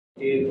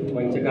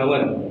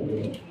मंचकावर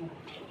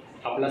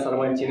आपल्या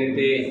सर्वांचे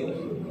नेते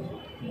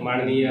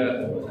माननीय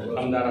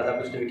आमदार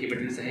राधाकृष्ण विखे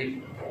पाटील साहेब,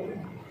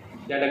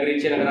 या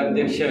नगरीचे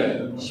नगराध्यक्ष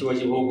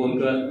शिवाजी भाऊ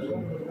गोंदकर,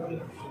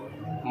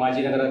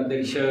 माजी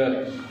नगराध्यक्ष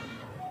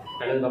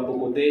बापू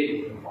कोते,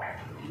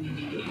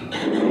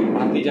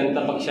 भारतीय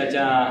जनता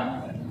पक्षाच्या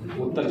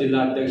उत्तर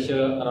जिल्हा अध्यक्ष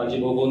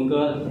राजीव भाऊ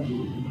गोंदकर,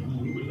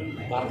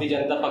 भारतीय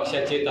जनता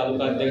पक्षाचे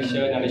तालुका अध्यक्ष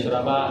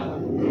ज्ञानेश्वराबा,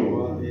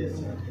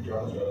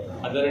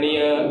 आदरणीय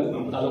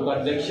तालुका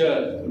अध्यक्ष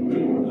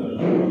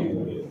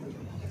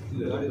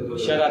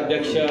शहर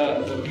अध्यक्ष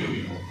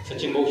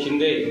सचिन भाऊ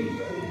शिंदे,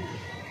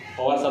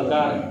 पवार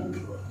सरकार,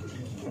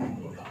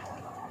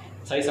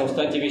 साई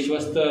संस्थांचे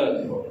विश्वस्त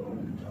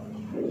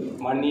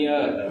माननीय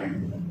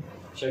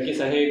शेळके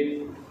साहेब,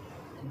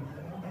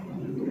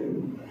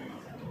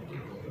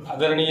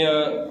 आदरणीय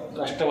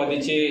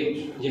राष्ट्रवादीचे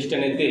ज्येष्ठ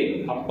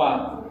नेते आप्पा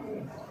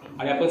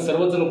आणि आपण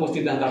सर्वजण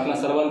उपस्थित आहात, आपणा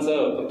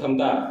सर्वांचं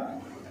प्रथमतः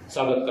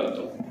स्वागत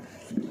करतो।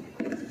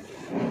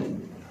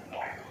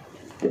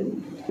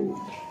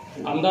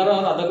 आमदार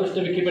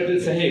राधाकृष्ण विखे पाटील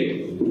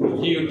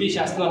साहेब ही युती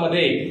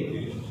शासनामध्ये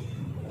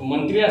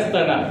मंत्री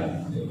असताना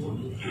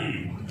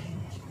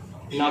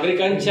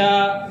नागरिकांच्या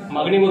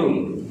मागणीवरून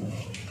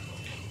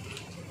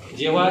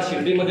जेव्हा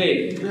शिर्डीमध्ये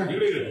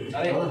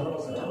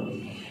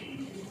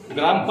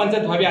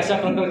ग्रामपंचायत व्हावी अशा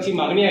प्रकारची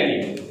मागणी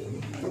आली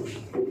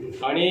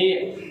आणि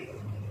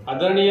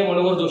आदरणीय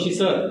मनोहर जोशी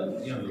सर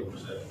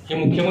हे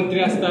मुख्यमंत्री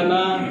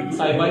असताना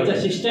साहेबांच्या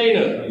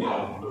शिष्टाईनं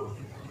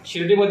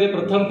शिर्डीमध्ये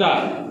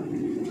प्रथमतः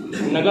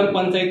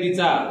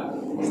नगरपंचायतीचा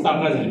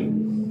स्थापना झाली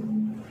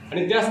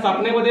आणि त्या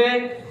स्थापनेमध्ये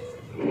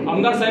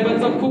आमदार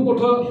साहेबांचं खूप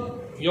मोठं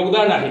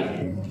योगदान आहे,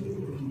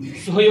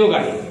 सहयोग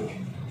आहे।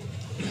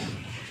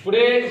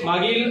 पुढे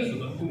मागील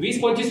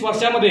 20-25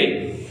 वर्षामध्ये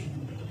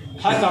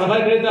हा कारभार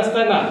करीत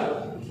असताना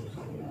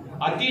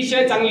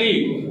अतिशय चांगली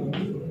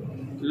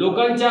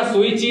लोकांच्या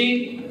सोयीची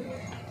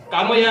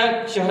कामं या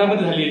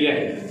शहरामध्ये झालेली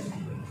आहेत।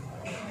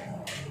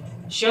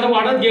 शहर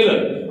वाढत गेलं,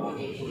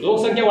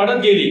 लोकसंख्या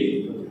वाढत गेली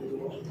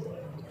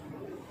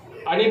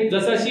आणि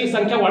जशी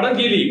संख्या वाढत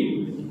गेली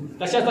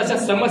तशा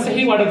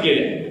समस्याही वाढत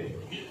गेल्या।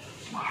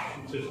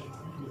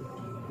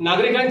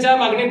 नागरिकांच्या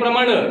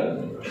मागणीप्रमाणे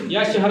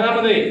या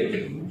शहरामध्ये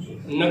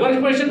नगर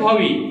परिषद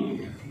व्हावी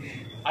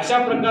अशा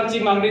प्रकारची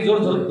मागणी जोर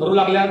धरू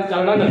लागल्या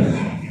कारणानं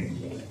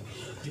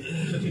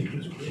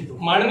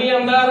माननीय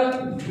आमदार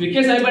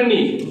विखे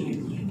साहेबांनी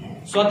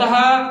स्वतः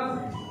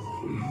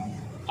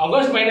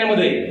ऑगस्ट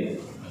महिन्यामध्ये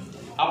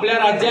आपल्या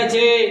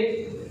राज्याचे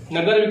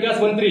नगर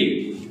विकास मंत्री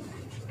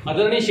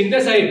आदरणीय शिंदे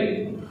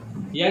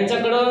साहेब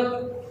यांच्याकडं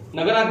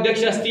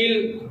नगराध्यक्ष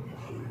असतील,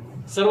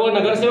 सर्व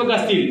नगरसेवक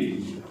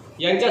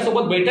असतील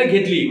यांच्यासोबत बैठक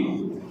घेतली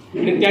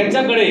आणि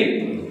त्यांच्याकडे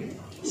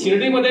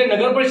शिर्डीमध्ये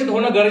नगर परिषद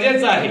होणं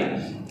गरजेचं आहे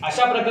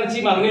अशा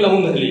प्रकारची मागणी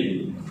लावून धरली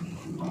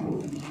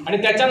आणि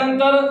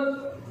त्याच्यानंतर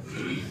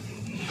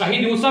काही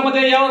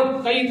दिवसामध्ये यावर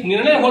काही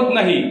निर्णय होत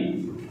नाही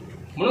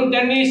म्हणून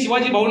त्यांनी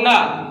शिवाजी भाऊंना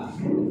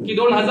की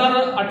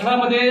 2018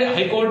 मध्ये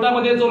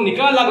हायकोर्टामध्ये जो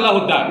निकाल लागला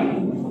होता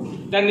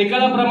त्या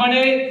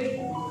निकालाप्रमाणे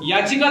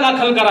याचिका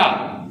दाखल करा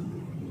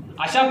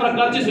अशा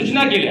प्रकारची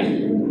सूचना केल्या।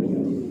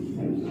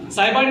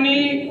 साहेबांनी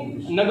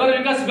नगर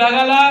विकास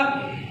विभागाला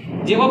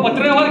जेव्हा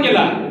पत्रव्यवहार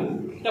केला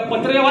त्या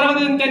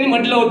पत्रव्यवहारामध्ये त्यांनी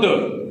म्हटलं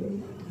होतं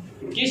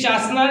की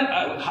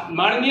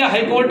माननीय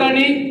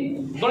हायकोर्टाने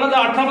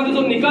 2018 मध्ये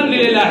जो निकाल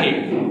दिलेला आहे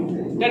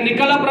त्या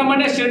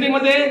निकालाप्रमाणे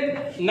शिर्डीमध्ये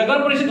नगर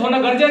परिषद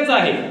होणं गरजेचं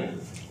आहे,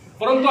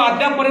 परंतु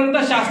अद्यापर्यंत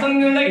शासनाने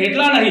निर्णय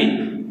घेतला नाही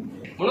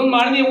म्हणून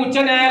माननीय उच्च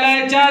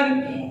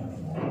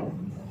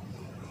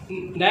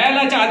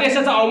न्यायालयाच्या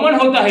आदेशाचा अवमान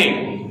होत आहे,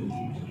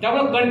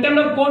 त्यामुळे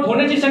कंटेम्प्ट ऑफ कोर्ट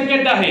होण्याची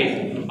शक्यता आहे।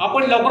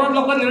 आपण लवकरात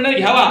लवकर निर्णय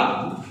घ्यावा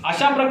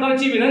अशा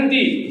प्रकारची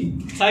विनंती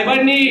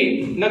साहेबांनी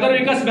नगर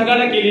विकास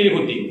विभागाला केलेली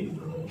होती।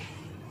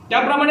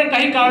 त्याप्रमाणे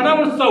काही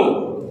कारणास्तव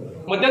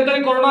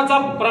मध्यंतरी कोरोनाचा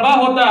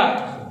प्रभाव होता,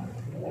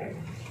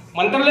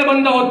 मंत्रालय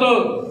बंद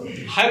होतं,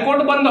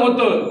 हायकोर्ट बंद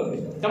होतं,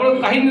 त्यामुळे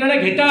काही निर्णय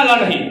घेता आला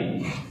नाही,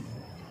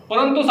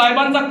 परंतु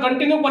साहेबांचा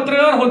कंटिन्यू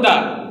पत्रव्यवहार होता।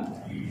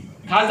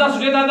 खासदार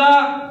सुजयदादा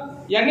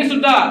यांनी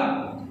सुद्धा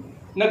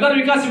नगर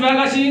विकास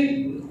विभागाशी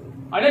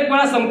अनेक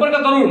वेळा संपर्क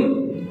करून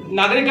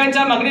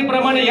नागरिकांच्या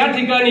मागणीप्रमाणे या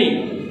ठिकाणी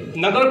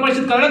नगर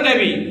परिषद करण्यात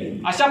यावी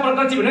अशा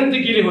प्रकारची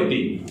विनंती केली होती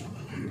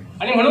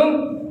आणि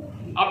म्हणून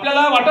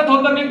आपल्याला वाटत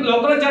होतं की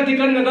लवकरच या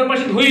ठिकाणी नगर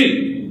परिषद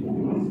होईल,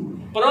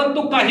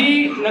 परंतु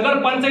काही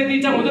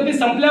नगरपंचायतीच्या मुदती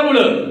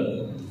संपल्यामुळं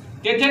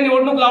तेथे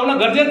निवडणूक लावणं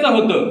गरजेचं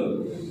होतं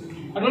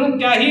आणि म्हणून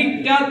त्या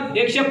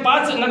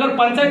 105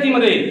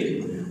 नगरपंचायतीमध्ये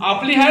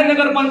आपली हाय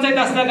नगरपंचायत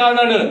असल्या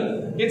कारणानं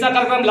तिचा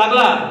कार्यक्रम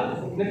लागला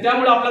आणि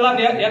त्यामुळे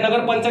आपल्याला या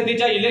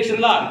नगरपंचायतीच्या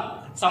इलेक्शनला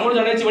सामोरं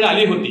जाण्याची वेळ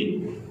आली होती।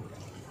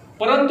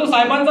 परंतु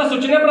साहेबांच्या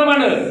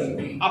सूचनेप्रमाणे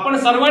आपण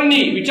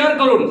सर्वांनी विचार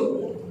करून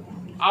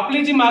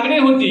आपली जी मागणी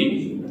होती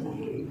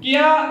की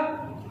या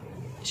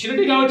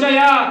शिर्डी गावच्या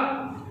या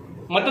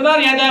मतदार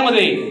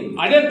याद्यामध्ये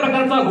अनेक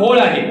प्रकारचा घोळ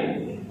आहे,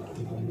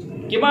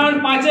 किमान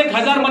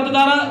 5,000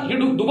 मतदार ही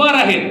दुबार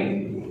आहेत,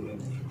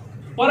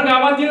 पर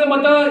गावातील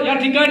मतं या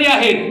ठिकाणी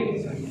आहेत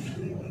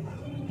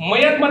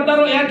मयत मतदार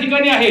या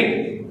ठिकाणी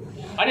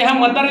आहेत आणि हा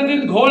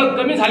मतदारातील घोळ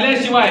कमी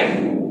झाल्याशिवाय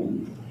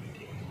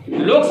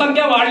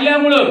लोकसंख्या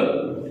वाढल्यामुळं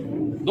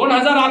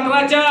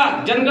 2011च्या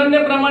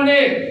जनगणनेप्रमाणे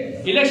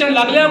इलेक्शन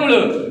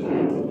लागल्यामुळं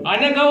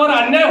अनेकावर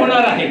अन्याय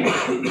होणार आहे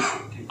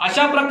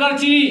अशा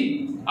प्रकारची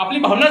आपली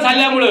भावना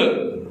झाल्यामुळं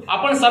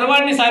आपण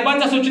सर्वांनी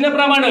साहेबांच्या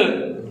सूचनेप्रमाणे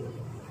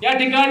या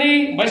ठिकाणी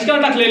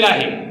बहिष्कार टाकलेला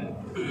आहे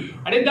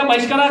आणि त्या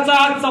बहिष्काराचा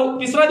आज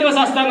 3रा दिवस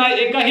असताना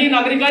एकाही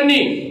नागरिकांनी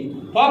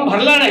फॉर्म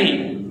भरला नाही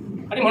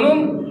आणि म्हणून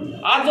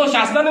आज जो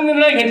शासनाने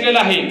निर्णय घेतलेला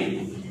आहे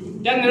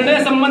त्या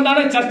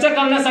निर्णयासंबंधाने चर्चा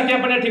करण्यासाठी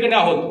आपण या ठिकाणी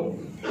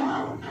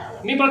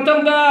आहोत। मी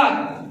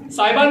प्रथमतः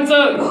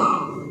साहेबांचं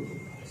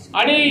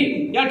आणि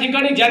या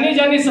ठिकाणी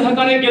ज्यांनी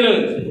सहकार्य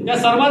केलं त्या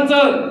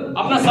सर्वांचं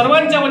आपल्या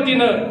सर्वांच्या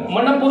वतीनं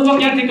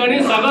मनपूर्वक या ठिकाणी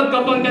स्वागत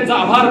करतो आणि त्यांचा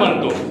आभार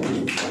मानतो।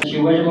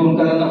 शिवाजी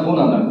भाऊंकरांना फोन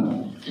आला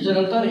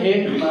त्याच्यानंतर हे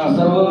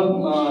सर्व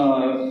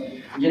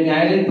जे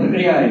न्यायालयीन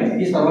प्रक्रिया आहे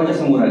ती सर्वांच्या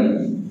समोर आली।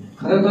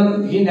 खरं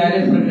तर ही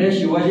न्यायालयीन प्रक्रिया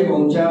शिवाजी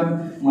भाऊंच्या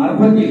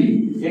मार्फत गेली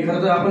हे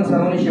खरं तर आपण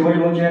सर्वांनी शिवाजी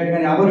भाऊंच्या या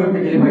ठिकाणी आभार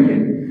व्यक्त केले पाहिजे।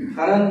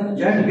 कारण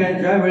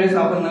ज्या वेळेस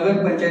आपण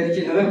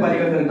नगरपंचायतीची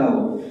नगरपालिका करत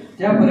आहोत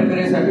त्या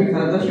प्रक्रियेसाठी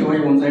खरं तर शिवाजी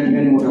भाऊंचा या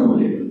ठिकाणी मोठा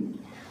रोल आहे।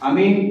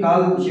 आम्ही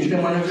काल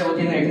शिष्टमंडळाच्या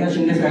वतीने एकनाथ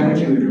शिंदे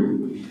साहेबांशी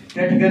भेटलो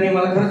त्या ठिकाणी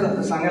मला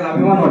खरंच सांगायला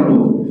अभिमान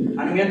वाटतो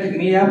आणि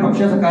मी या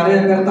पक्षाचा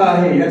कार्यकर्ता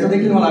आहे याचा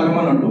देखील मला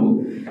अभिमान वाटतो।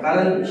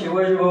 कारण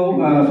शिवाजी भाऊ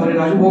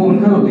राजू भाऊ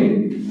बनकर होते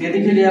ते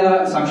देखील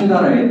याला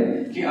साक्षीदार आहेत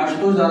की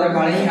आशुतोष दादा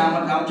काळे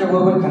आमच्या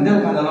बरोबर खांद्याला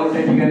खांदा लावून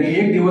त्या ठिकाणी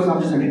एक दिवस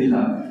आमच्यासाठी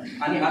दिला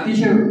आणि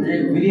अतिशय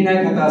विधी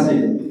न्याय खाता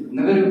असेल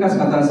नगर विकास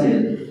खाता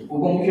असेल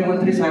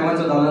उपमुख्यमंत्री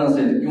साहेबांचं दालन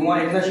असेल किंवा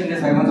एकनाथ शिंदे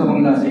साहेबांचा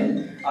बंगला असेल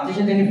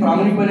अतिशय त्यांनी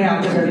प्रामाणिकपणे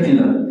आमच्यासाठी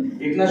दिलं।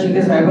 एकनाथ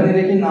शिंदे साहेबांनी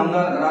देखील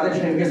नामदार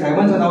राधाकृष्ण विखे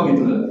साहेबांचं नाव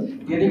घेतलं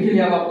ते देखील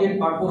या बाबतीत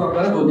पाठपुरावा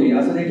करत होते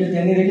असं देखील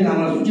त्यांनी देखील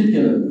आम्हाला सूचित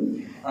केलं।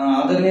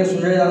 आदरणीय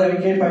सुजयदादा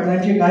विखे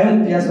पाटलांची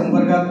कायम या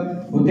संपर्कात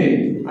होते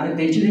आणि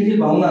त्यांची देखील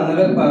भावना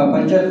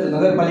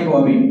नगरपालिका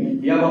व्हावी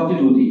या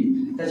बाबतीत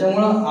होती।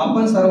 त्याच्यामुळं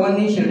आपण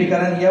सर्वांनी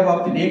शिर्डीकरांनी या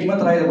बाबतीत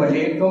एकमत राहिलं पाहिजे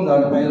एकदम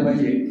राहिलं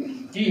पाहिजे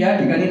की या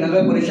ठिकाणी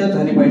नगर परिषद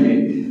झाली पाहिजे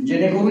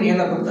जेणेकरून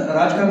यांना फक्त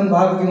राजकारण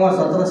भाग किंवा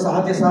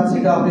 6 ते 7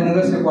 सीटा आपले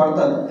नगरसेवक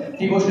वाढतात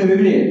ती गोष्ट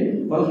वेगळी आहे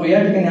परंतु या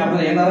ठिकाणी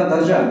आपल्याला येणारा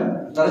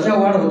दर्जा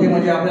वाढ होते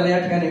म्हणजे आपल्याला या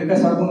ठिकाणी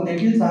विकासातून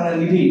देखील चांगला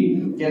निधी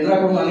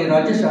केंद्राकडून आणि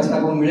राज्य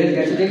शासनाकडून मिळेल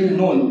याची देखील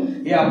नोंद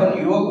हे आपण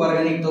युवक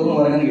वर्गाने तरुण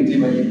वर्गाने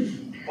घेतली पाहिजे।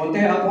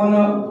 कोणते आपण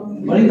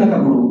बळी नका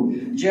पडू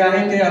जे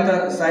आहे ते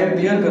आता साहेब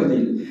क्लिअर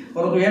करतील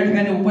परंतु या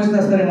ठिकाणी उपस्थित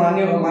असणारे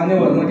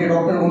मान्यवर म्हणजे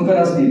डॉक्टर बनकर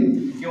असतील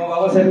किंवा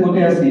बाबासाहेब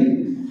कोटे असतील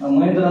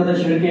महेंद्रनाथ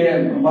शेळके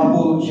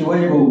बापू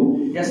शिवाजी भाऊ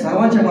या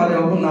सर्वांच्या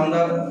माध्यमातून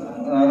नामदार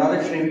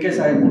राधाकृष्ण विखे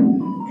साहेब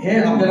हे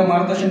आपल्याला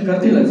मार्गदर्शन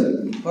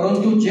करतीलच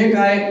परंतु जे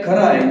काय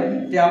खरं आहे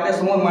ते आपल्या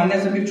समोर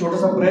मांडण्यासाठी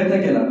छोटासा प्रयत्न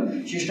केला।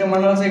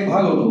 शिष्टमंडळाचा एक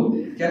भाग होतो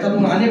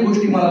त्यातून अनेक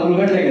गोष्टी मला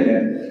उलगडल्या गेल्या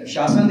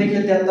शासन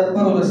देखील त्यात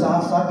तत्पर होतं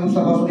 6-7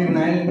 दिवसापासून ही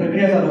न्यायालयीन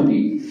प्रक्रिया चालू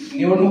होती।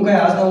 निवडणूक काय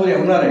आज ना उद्या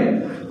होणार आहे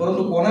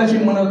परंतु कोणाची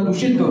मन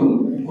दूषित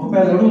करून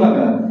कृपया लढू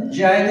नका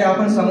जे आहे ते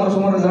आपण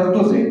समोर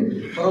लढतोच आहे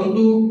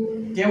परंतु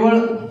केवळ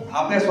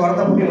आपल्या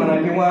स्वार्थापुढे म्हणा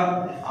किंवा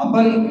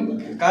आपण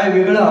काय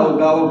वेगळं आहोत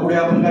गावापुढे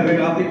आपण काय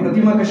वेगळं आपली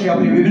प्रतिमा कशी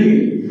आपली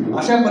वेगळी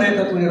अशा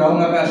प्रयत्नात तुम्ही राहू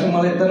नका असे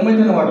मला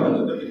तन्मयतेनं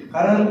वाटतं।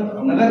 कारण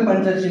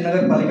नगरपंचायतीची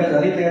नगरपालिका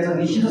झाली तर याचा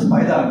निश्चितच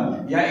फायदा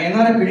या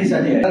येणाऱ्या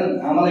पिढीसाठी आहे।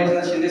 आम्हाला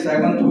एकनाथ शिंदे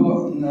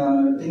साहेबांथ्रू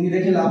त्यांनी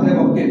देखील आपल्या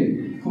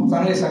बाबतीत खूप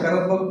चांगले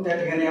सकारात्मक त्या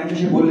ठिकाणी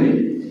आमच्याशी बोलले।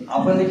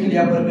 आपण देखील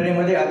या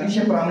प्रक्रियेमध्ये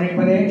अतिशय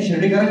प्रामाणिकपणे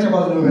शिर्डीकरांच्या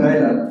बाजूने उभे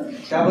राहिला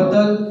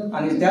त्याबद्दल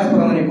आणि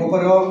त्याचप्रमाणे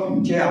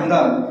कोपरगावचे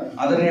आमदार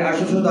आदरणीय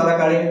आशुतोष दादा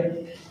काळे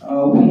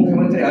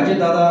उपमुख्यमंत्री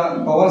अजितदादा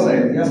पवार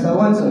साहेब या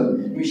सर्वांचं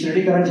मी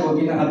शिर्डीकरांच्या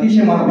वतीने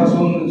अतिशय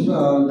मनापासून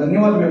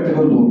धन्यवाद व्यक्त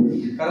करतो।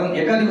 कारण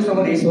एका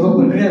दिवसामध्ये ही सर्व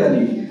प्रक्रिया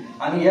झाली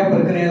आणि या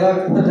प्रक्रियेला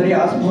कुठेतरी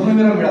आज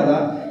पूर्णविराम मिळाला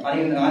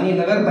आणि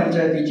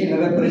नगरपंचायतीची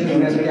नगर परिषद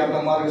होण्यासाठी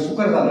आपला मार्ग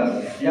सुकर झाला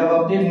या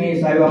बाबतीत मी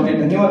साहेब आपले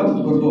धन्यवाद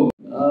करतो।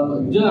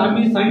 जे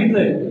आम्ही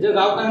सांगितलंय जे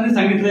गावकऱ्यांनी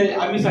सांगितलंय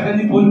आम्ही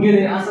सगळ्यांनी फोन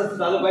केले असंच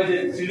झालं पाहिजे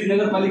शिर्डी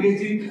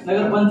नगरपालिकेची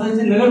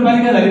नगरपंचायतीची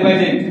नगरपालिका झाली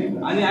पाहिजे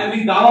आणि आम्ही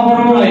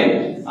गावाबरोबर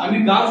आहे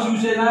आम्ही गाव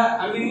शिवसेना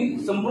आम्ही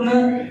संपूर्ण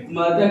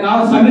त्या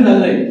गावात सामील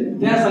झालोय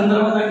त्या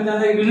संदर्भात आम्ही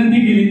त्यांना एक विनंती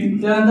केली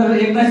त्यानंतर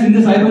एकनाथ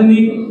शिंदे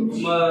साहेबांनी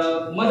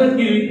मदत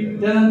केली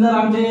त्यानंतर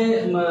आमचे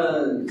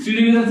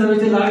शिर्डी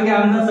विधानसभेचे लाडके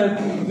आमदार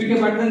साहेब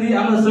विखे पाटलांनी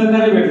आम्हाला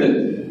सहकार्य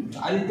भेटलं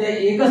आणि ते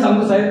एकच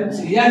सांगतो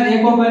साहेब या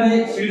एकोप्याने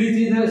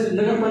शिर्डीची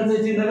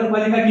नगरपंचायतीची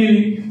नगरपालिका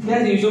केली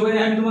त्याच हिशोबाने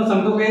आम्ही तुम्हाला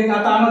सांगतो की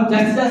आता आम्हाला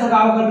जास्तीत जास्त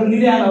गावाकडे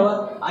निधी आणावा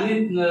आणि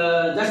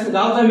जास्त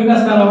गावचा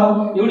विकास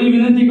करावा एवढी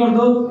विनंती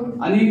करतो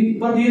आणि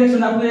परत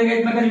इलेक्शन आपले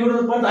एकमेकांच्या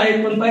विरोधात परत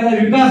आहेत पण पहिला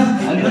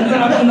विकास आणि नंतर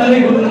आपण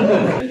लढाई करू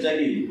नंतर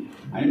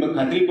आणि मग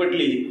खात्री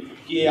पटली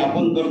की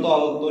आपण करतो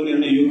आहोत तो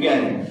निर्णय योग्य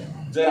आहे।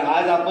 जर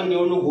आज आपण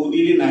निवडणूक होऊ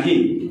दिली नाही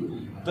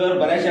तर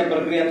बऱ्याचशा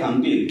प्रक्रिया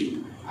थांबतील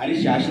आणि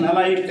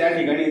शासनालाही त्या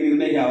ठिकाणी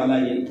निर्णय घ्यावा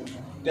लागेल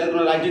त्यातून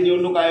राज्य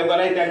निवडणूक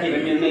आयोगालाही त्या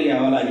ठिकाणी निर्णय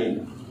घ्यावा लागेल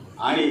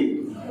आणि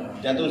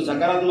त्यातून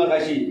सकारात्मक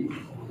अशी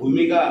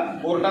भूमिका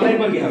कोर्टालाही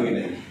पण घ्यावी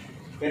लागेल।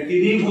 त्या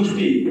तिन्ही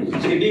गोष्टी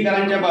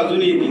शिर्डीकरांच्या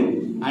बाजूने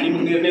येतील आणि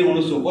मग निर्णय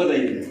होणं सोपं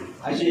जाईल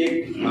अशी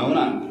एक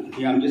भावना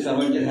ही आमच्या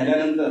सर्वांच्या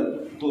झाल्यानंतर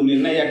तो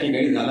निर्णय या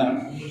ठिकाणी झाला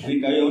आणि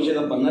काही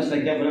अंशाचा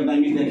 50%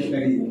 आम्ही त्या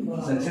ठिकाणी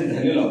सक्सेस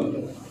झालेलो आहोत.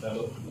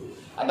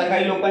 आता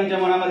काही लोकांच्या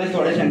मनामध्ये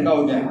थोड्या शंका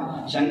होत्या.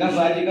 शंका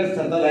साहजिकच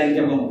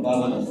सत्ताधाऱ्यांच्या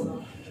बाबत असतात.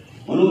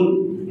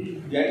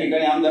 म्हणून या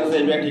ठिकाणी आमदार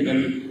साहेब या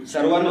ठिकाणी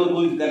सर्वांना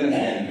उद्बोधित करण्यात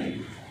आहे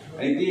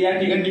आणि ते या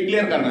ठिकाणी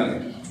डिक्लेअर करणार आहे.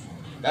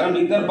 कारण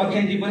इतर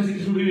पक्षांची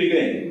परिस्थिती थोडी वेगळी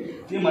आहे.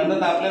 ते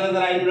म्हणतात आपल्याला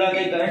जर ऐन वेळा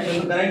काही करायचं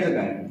तर करायचं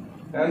काय.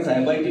 कारण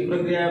साहेबांची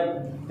प्रक्रिया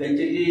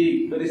त्यांची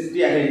जी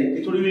परिस्थिती आहे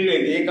ती थोडी वेगळी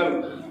आहे. ते एका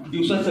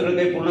दिवसात सगळं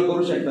काही पूर्ण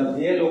करू शकतात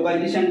हे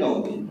लोकांची शंका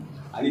होती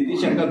आणि ती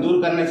शंका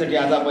दूर करण्यासाठी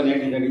आज आपण या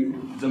ठिकाणी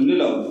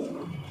जमलेलो आहोत.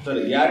 तर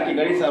या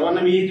ठिकाणी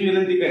सर्वांना मी हीच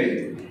विनंती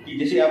करेन की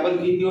जसे आपण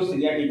 3 दिवस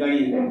या ठिकाणी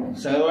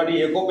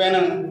सर्वांनी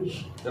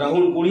एकोप्यानं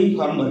राहून कोणीही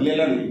फॉर्म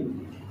भरलेला नाही,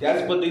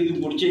 त्याच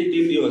पद्धतीने पुढचे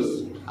 3 दिवस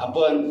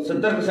आपण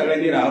सतर्क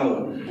सगळ्यांनी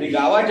राहावं आणि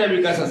गावाच्या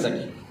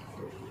विकासासाठी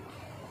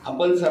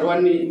आपण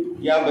सर्वांनी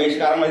या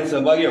बहिष्कारामध्ये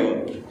सहभागी व्हावं.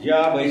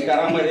 या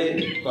बहिष्कारामध्ये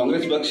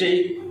काँग्रेस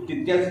पक्षही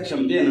तितक्याच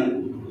क्षमतेनं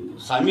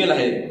सामील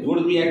आहे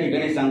एवढं मी या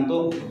ठिकाणी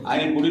सांगतो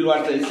आणि पुढील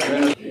वाटचाल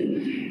सगळ्यांना.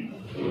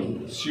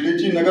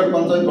 शिडीची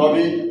नगरपंचायत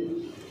व्हावी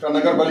का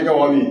नगरपालिका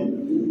व्हावी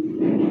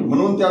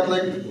म्हणून त्यातला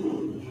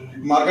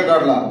एक मार्ग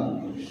काढला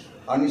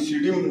आणि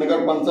शिडी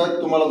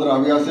नगरपंचायत तुम्हाला जर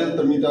हवी असेल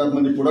तर मी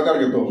त्यामध्ये पुढाकार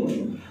घेतो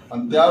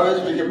आणि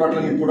त्यावेळेस विखे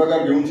पाटलांनी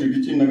पुढाकार घेऊन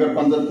शिडीची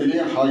नगरपंचायत केली.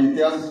 हा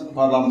इतिहास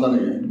फार लांबचा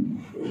नाही आहे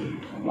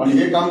आणि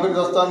हे काम करीत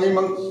असताना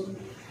मग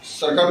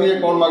सरकारने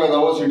एक पाऊल मागे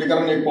जावं,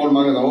 सिटीकरांनी एक पाऊल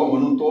मागे जावं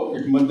म्हणून तो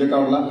एक मध्य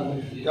काढला.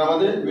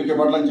 त्यामध्ये विखे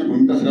पाटलांची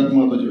भूमिका सगळ्यात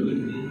महत्त्वाची होती.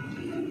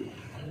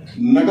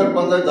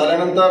 नगरपंचायत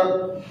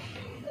झाल्यानंतर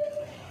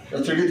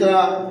या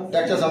सिडीच्या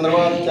टॅक्सच्या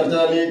संदर्भात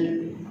चर्चा झाली.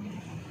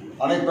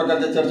 अनेक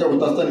प्रकारच्या चर्चा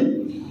होत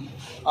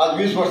असताना आज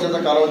 20 वर्षाचा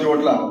कालावधी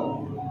वाटला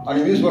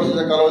आणि 20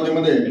 वर्षाच्या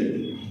कालावधीमध्ये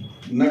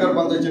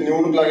नगरपंचायतची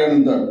निवडणूक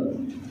लागल्यानंतर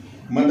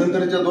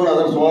मध्यंतरीच्या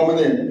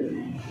 2016मध्ये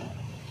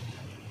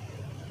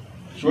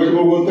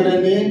शिवाजीभाऊ गोंदकर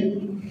यांनी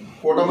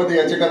कोर्टामध्ये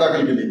याचिका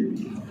दाखल केली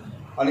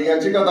आणि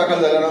याचिका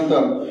दाखल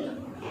झाल्यानंतर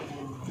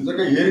तिचं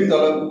काही हिअरिंग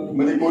झालं.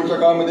 म्हणजे कोर्टच्या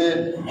काळामध्ये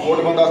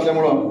कोर्ट बंद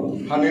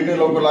असल्यामुळं हा निर्णय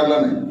लवकर लागला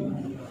नाही.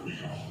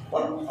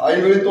 पण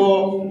ऐनवेळी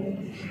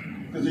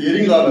त्याचं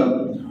हिअरिंग झालं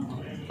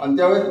आणि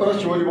त्यावेळेस परत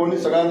शिवाजीभाऊंनी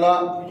सगळ्यांना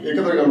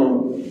एकत्र बोलवलं.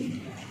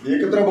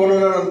 एकत्र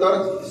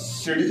बोलवल्यानंतर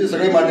शिडीचे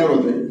सगळे मान्यवर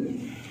होते.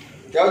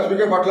 त्यावेळेस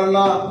विखे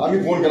पाटलांना आम्ही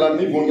फोन केला,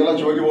 मी फोन केला,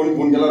 शिवाजीभाऊंनी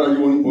फोन केला,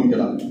 राजीभाऊंनी फोन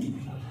केला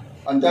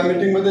आणि त्या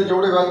मिटिंगमध्ये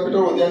जेवढे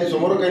व्यासपीठावर होते आणि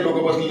समोर काही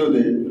लोक बसलेले होते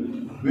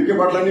विखे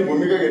पाटलांनी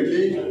भूमिका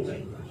घेतली.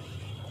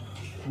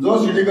 जो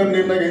सिटीकर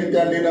निर्णय घेईल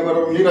त्या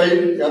निर्णयाबरोबर मी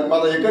राहील, त्यात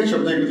माझा एकही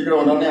शब्द इकडे तिकडे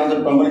होणार नाही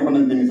असं प्रामाणिकपणे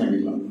त्यांनी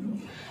सांगितलं.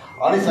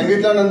 आणि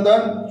सांगितल्यानंतर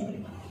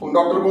मग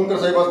डॉक्टर गोंदकर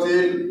साहेब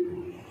असतील,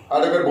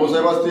 ॲडव्होकेट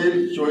भाऊसाहेब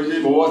असतील,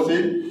 शिवाजी भाऊ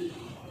असतील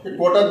हे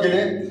कोर्टात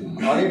गेले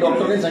आणि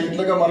डॉक्टरने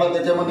सांगितलं का मला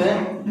त्याच्यामध्ये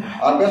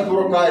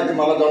अभ्यासपूर्वक काय आहे ते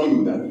मला जाणून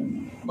घेऊ द्या.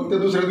 मग ते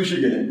दुसऱ्या दिवशी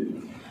गेले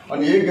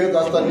आणि हे घेत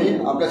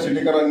असताना आपल्या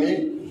सिटीकरांनी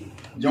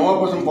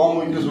जेव्हापासून फॉर्म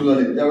विक्री सुरू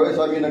झाले त्यावेळेस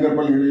आम्ही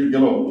नगरपालिकेत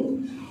गेलो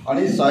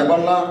आणि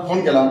साहेबांना फोन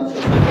केला.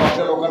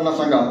 आपल्या लोकांना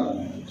सांगा,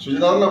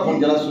 सुजेदारांना फोन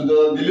केला,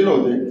 सुजेदार दिल्लीला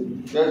होते.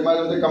 त्यावेळेस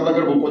माझ्यामध्ये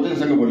कमलाकर भाऊ कोते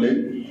संघ बोलले,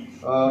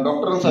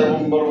 डॉक्टर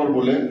साहेबांबरोबर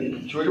बोलले,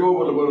 शिवाजीभाऊ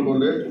बरोबर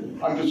बोलले,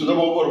 आणखी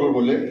सुधाभाऊ बरोबर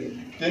बोलले.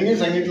 त्यांनी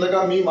सांगितलं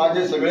का मी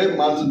माझे सगळे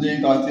माणसं जे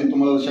इथं असतील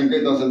तुम्हाला शंका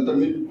येत असेल तर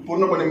मी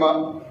पूर्णपणे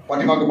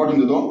पाठीमागं पाठवून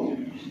देतो.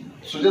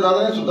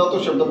 सुजेदाराने सुद्धा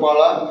तो शब्द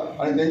पाळला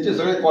आणि त्यांचे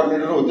सगळे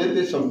कॉर्डिनेटर होते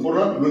ते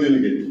संपूर्ण लुणीला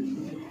गेले.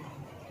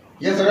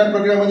 या सगळ्या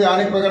प्रक्रियेमध्ये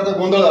अनेक प्रकारचा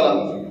गोंधळ झाला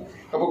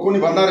का बघ कोणी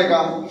भरणार आहे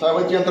का,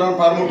 साहेबांची यंत्रणा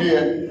फार मोठी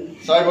आहे,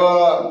 साहेब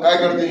काय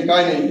करतील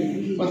काय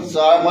नाही. पण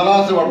मला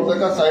असं वाटतं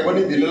का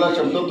साहेबांनी दिलेला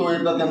शब्द तो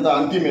एकदा त्यांचा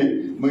अंतिम आहे.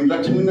 मग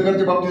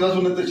लक्ष्मीनगरच्या बाबतीत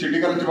असो नाही तर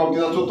शिर्डीकरांच्या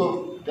बाबतीत असो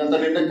तो त्यांचा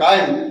निर्णय काय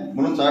आहे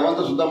म्हणून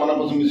साहेबांचं सुद्धा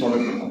मनापासून मी स्वागत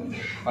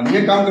करतो. आणि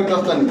हे काम करत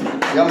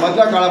असताना या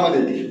मधल्या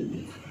काळामध्ये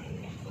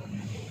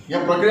या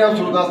प्रक्रिया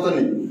सुरू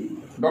असताना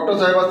डॉक्टर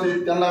साहेब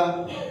असतील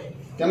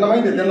त्यांना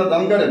माहिती आहे, त्यांना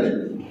जाणकार आहे.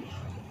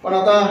 पण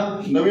आता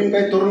नवीन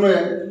काही तरुण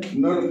आहे,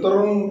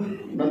 तरुण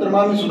नंतर मग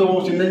आम्ही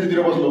सुधाभाऊ शिंदेच्या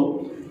तिथे बसलो.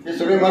 हे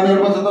सगळे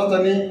मान्यवर बसत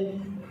असताना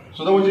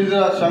सुधाभाऊची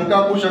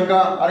शंका कुशंका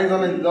आणि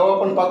जेव्हा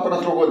पण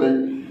 5-50 लोक होते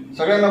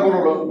सगळ्यांना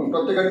बोलवलं.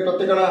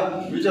 प्रत्येकाला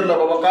विचारलं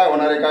बाबा काय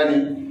होणार आहे काय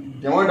नाही.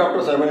 तेव्हा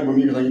डॉक्टर साहेबांनी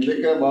भूमिका सांगितली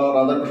की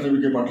राधाकृष्ण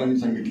विखे पाटलांनी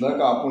सांगितलं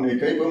का आपण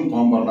एकही पण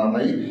फॉर्म भरणार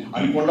नाही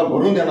आणि कोणाला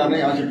भरून देणार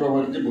नाही अशी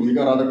प्रकारची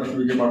भूमिका राधाकृष्ण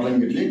विखे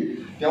पाटलांनी घेतली.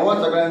 तेव्हा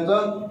सगळ्यांचा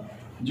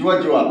जीवा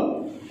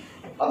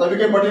आता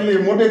विखे पाटील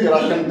मोठे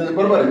राजकारण त्याचे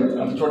बरोबर आहे.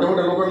 आता छोट्या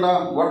मोठ्या लोकांना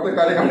वाटतं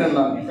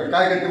कार्यकर्त्यांना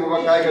काय करते बाबा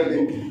काय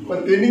करते,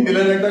 पण त्यांनी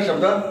दिलेला एकदा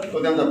शब्द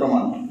तो त्यांचा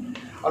प्रमाण.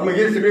 आणि मग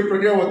हे सगळी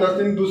प्रक्रिया होत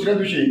असतील. दुसऱ्या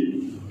दिवशी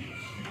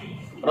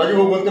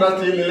राजीभाऊ गोंदकर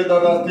असतील,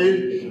 निलेशदादा असतील,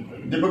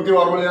 दीपकजी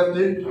वारवळे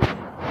असतील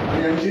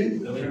आणि यांची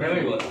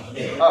रमेश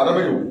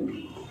भाऊ,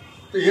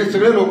 तर हे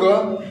सगळे लोक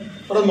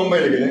परत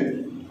मुंबईला गेले.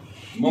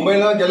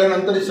 मुंबईला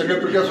गेल्यानंतर ही सगळी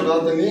प्रक्रिया सुरू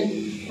असताना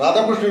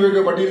राधाकृष्ण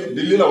विखे पाटील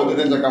दिल्लीला होते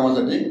त्यांच्या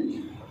कामासाठी.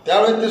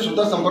 त्यावेळेस ते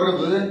सुद्धा संपर्कात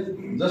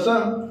होते. जसं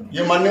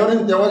हे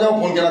मान्यवरांनी तेव्हा जेव्हा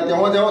फोन केला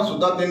तेव्हा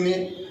सुद्धा त्यांनी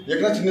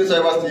एकनाथ शिंदे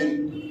साहेब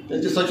असतील,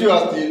 त्यांचे सचिव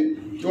असतील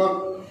किंवा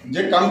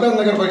जे कामकाज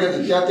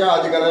नगरपालिकेचे त्या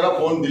अधिकाऱ्याला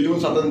फोन दिल्लीहून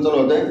सातत्याने चालू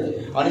होते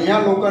आणि ह्या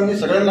लोकांनी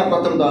सगळ्यांना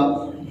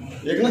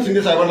प्रथमतः एकनाथ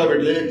शिंदे साहेबांना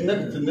भेटले.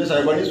 एकनाथ शिंदे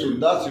साहेबांनी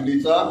सुद्धा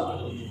शिर्डीचा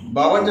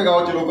बाबांच्या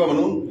गावाचे लोक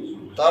म्हणून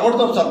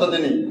ताबडतोब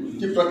सातत्याने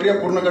ती प्रक्रिया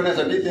पूर्ण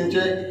करण्यासाठी त्यांचे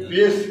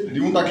PS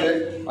देऊन टाकले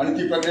आणि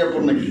ती प्रक्रिया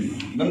पूर्ण केली.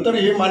 नंतर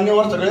हे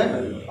मान्यवर सगळे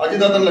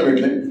अजितदादांना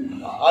भेटले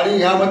आणि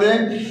ह्यामध्ये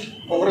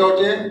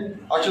कोपरगावचे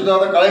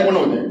अशोकदादा काळे पण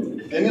होते.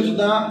 त्यांनी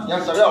सुद्धा या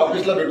सगळ्या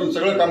ऑफिसला भेटून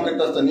सगळं काम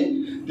करत असताना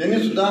त्यांनी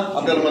सुद्धा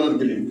आपल्याला मदत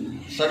केली.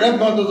 सगळ्यात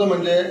महत्त्वाचं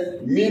म्हणजे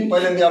मी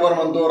पहिल्यांदा आभार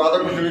मानतो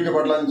राधाकृष्ण विखे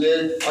पाटलांचे,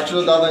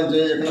 अशोकदादांचे,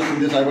 एकनाथ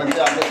शिंदे साहेबांचे,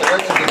 आपल्या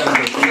सगळ्या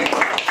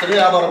सगळे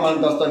आभार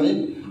मानत असताना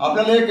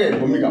आपल्याला एक आहे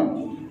भूमिका,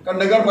 कारण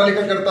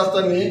नगरपालिका करत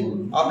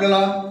असताना आपल्याला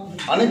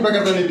अनेक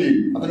प्रकारचा निधी,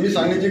 आता मी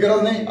सांगण्याची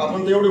गरज नाही,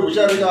 आपण तर एवढे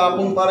हुशार आहे का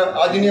आपण फार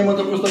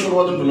अधिनियमाचं पुस्तक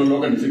वाचून ठेवलं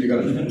लोकांनी सिटी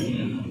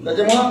करायचं.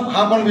 त्याच्यामुळं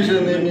हा पण विषय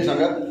नाही मी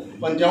सांगत.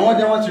 पण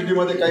जेव्हा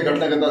सिटीमध्ये काही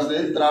घटना घडत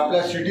असेल तर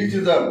आपल्या सिटीची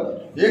जर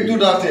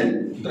एकजूट असेल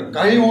तर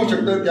काही होऊ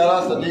शकतं.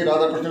 त्यासाठी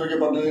राधाकृष्ण विखे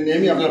पाटलांनी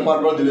नेहमी आपल्याला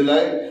पाठबळ दिलेला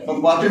आहे.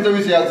 मग पाथरीचा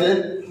विषय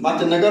असेल,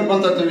 मागच्या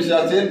नगरपंचायतचा विषय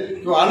असेल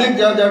किंवा अनेक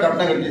ज्या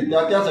घटना घडतील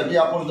त्यासाठी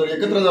आपण जर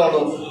एकत्र झालो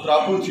तर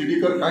आपण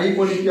सिटीकर काही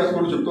पण इतिहास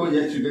करू शकतो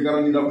हे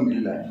सिटीकरांनी दाखवून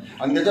दिलेलं आहे.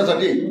 आणि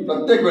त्याच्यासाठी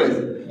प्रत्येक वेळेस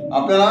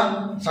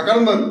आपल्याला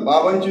सकारात्मक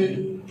बाबांची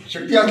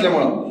शक्ती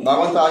असल्यामुळं,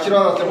 बाबांचा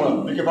आशीर्वाद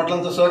असल्यामुळं, विखे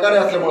पाटलांचं सहकार्य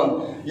असल्यामुळं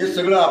हे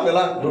सगळं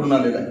आपल्याला घडून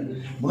आलेलं आहे.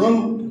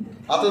 म्हणून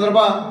आता जर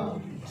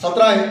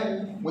 17 आहे,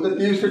 उद्या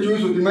 23 का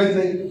 24 होती माहीत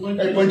नाही,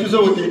 काही 25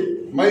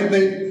 होती माहीत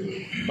नाही,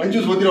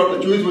 25 होती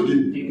वाटतं, 24 होती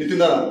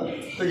नितीनदादा.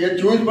 तर या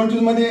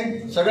 24-25 मध्ये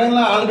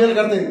सगळ्यांना आलबेल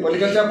करता येईल.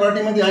 पलीकडच्या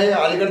पार्टीमध्ये आहे,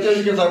 अलीकडच्या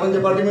विखे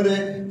साहेबांच्या पार्टीमध्ये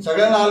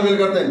सगळ्यांना आलबेल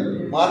करता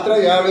येईल. मात्र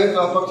यावेळेस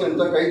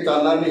अपक्षांचं काही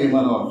चालणार नाही हे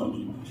मला वाटतं.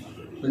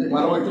 म्हणजे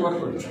मला वाटतं मला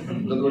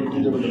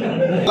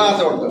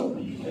असं वाटतं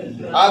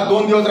आज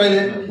 2 दिवस राहिले,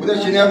 उद्या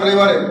शनिवार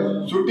रविवार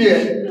आहे, सुट्टी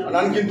आहे आणि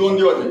आणखी 2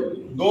 दिवस आहे.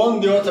 2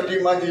 दिवसासाठी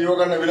माझी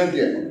युवकांना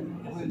विनंती आहे,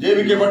 जे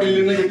विखे पाटील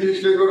निर्णय घेतील,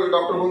 स्टेजवर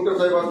डॉक्टर गोंकर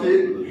साहेब असतील,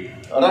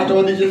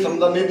 राष्ट्रवादीचे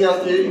समजा नेते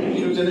असतील,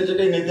 शिवसेनेचे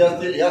काही नेते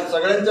असतील, या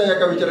सगळ्यांच्या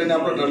एका विचाराने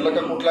आपण ठरलं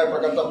का कुठल्याही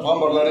प्रकारचा फॉर्म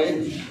भरला नाही,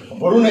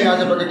 भरू नये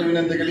अशा प्रकारची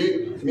विनंती केली.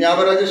 मी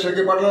आभाराचे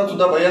शेळके पाटलांना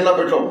सुद्धा भैयांना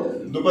भेटलो,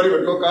 दुपारी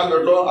भेटलो, काल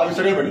भेटलो, आम्ही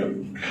सगळे भेटलो.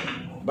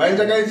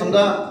 बाईंच्या काही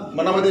समजा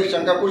मनामध्ये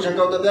शंका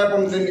होत्या त्या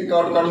पण त्यांनी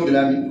काढून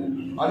दिल्या आम्ही.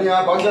 आणि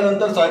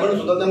बघल्यानंतर साहेबांनी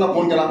सुद्धा त्यांना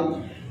फोन केला,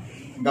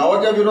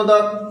 गावाच्या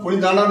विरोधात कोणी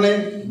जाणार नाही,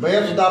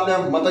 भैया सुद्धा आपल्या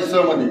मताची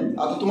सहमती.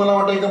 आता तुम्हाला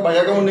वाटेल का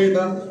भैया काहून नाही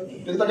येतं,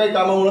 त्यांचं काही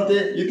कामामुळे ते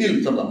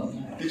येतील समजा,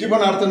 तिची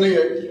पण अडचण नाही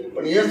आहे.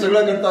 पण हे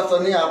सगळं करत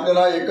असताना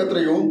आपल्याला एकत्र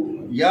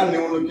येऊन या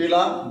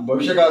निवडणुकीला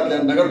भविष्यकाळातल्या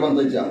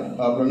नगरपंचायतच्या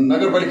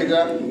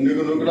नगरपालिकेच्या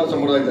निवडणुकीला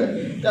समोर जायचं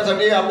आहे.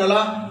 त्यासाठी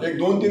आपल्याला एक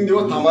 2-3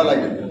 दिवस थांबायला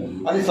लागेल.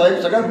 आणि साहेब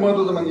सगळ्यात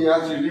महत्त्वाचं म्हणजे या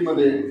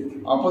सिटीमध्ये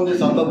आपण जे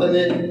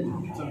सातत्याने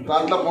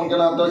प्रांतला फोन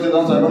केला,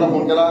 तहसीलदार साहेबांना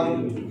फोन केला,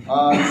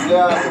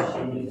 आपल्या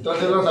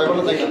तहसीलदार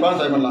साहेबांना सांगितलं,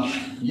 साहेबांना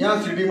या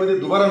सिटीमध्ये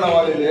दुबारा नाव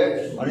आलेले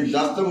आहे आणि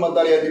जास्त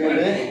मतदार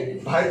यादीमध्ये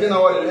बाहेरचे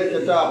नाव आलेले आहे,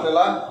 त्याचा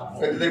आपल्याला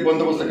काहीतरी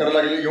बंदोबस्त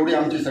करायला लागेल, एवढी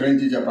आमची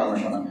सगळ्यांची इच्छा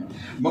प्रामाणिकपणाने.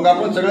 मग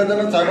आपण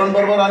सगळेजण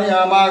साहेबांबरोबर आणि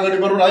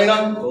महाआघाडीबरोबर आहे ना?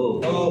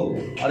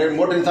 अरे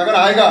मोठे सगळं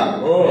आहे का?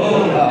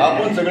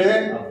 आपण सगळे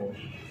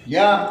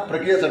या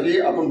प्रक्रियेसाठी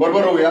आपण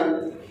बरोबर राहूया.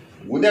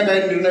 उद्या काही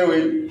निर्णय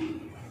होईल,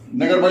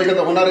 नगरपालिका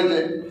तर होणारच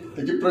आहे,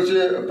 त्याची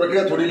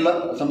प्रक्रिया थोडी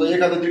समजा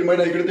 1-1.5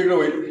 महिना इकडे तिकडे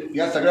होईल.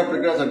 या सगळ्या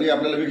प्रक्रियेसाठी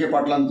आपल्याला विखे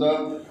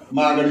पाटलांचं,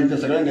 महाआघाडीच्या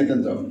सगळ्या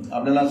नेत्यांचं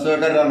आपल्याला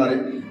सहकार्य राहणार आहे.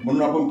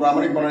 म्हणून आपण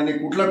प्रामाणिकपणाने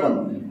कुठलं पण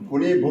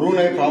कोणी भरू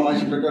नये फॉर्म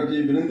अशी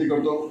प्रकारची विनंती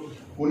करतो.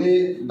 कोणी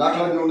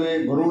दाखला देऊ नये,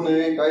 भरू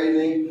नये, काही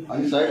नाही.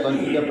 आणि साहेब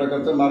सांगतील त्या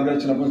प्रकारचं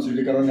मार्गदर्शन आपण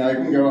सिटीकरांनी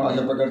ऐकून घ्यावं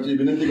अशा प्रकारची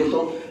विनंती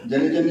करतो.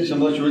 ज्यांनी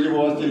समजा शिवाजी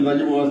भाऊ असतील,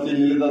 राजी भाऊ असतील,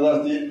 निलेशदादा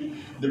असतील,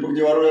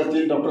 दीपकजी वारोळे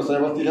असतील, डॉक्टर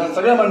साहेब असतील, ह्या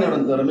सगळ्या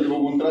मान्यवरांचा रमेश भाऊ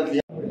गुंकरा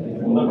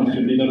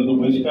सिटीचा जो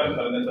बहिष्कार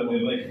करण्याचा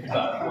निर्णय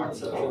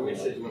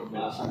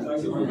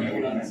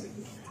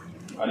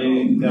आणि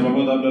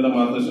त्याबाबत आपल्याला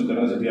मार्गदर्शन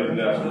करण्यासाठी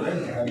आपल्या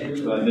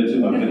राज्याचे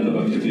भारतीय जनता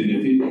पक्षाचे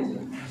नेते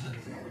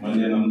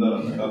म्हणजे आमदार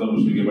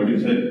राधाकृष्ण विखे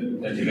पाटील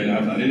साहेब त्या ठिकाणी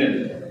आज आलेले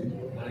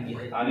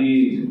आहेत. आणि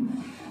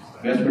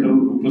व्यासपीठावर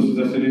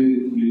उपस्थित असलेले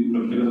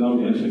प्रत्येकाचं नाव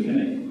घेणं शक्य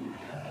नाही.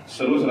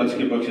 सर्वच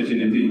राजकीय पक्षाचे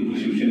नेते,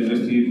 शिवसेनेचे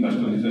असतील,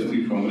 राष्ट्रवादीचे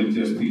असतील,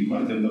 काँग्रेसचे असतील,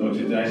 भारतीय जनता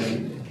पक्षाचे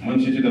आहेत,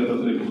 मनसेचे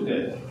दत्तात्रय होते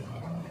आहेत,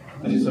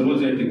 असे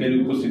सर्वच या ठिकाणी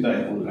उपस्थित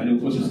आहेत. आणि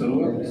उपस्थित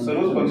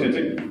सर्वच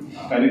पक्षाचे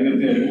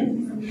कार्यकर्ते आहेत.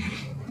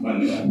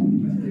 मान्यवर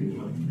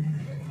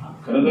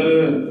खरं तर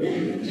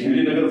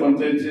शिर्डी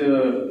नगरपंचायत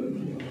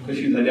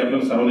कशी झाली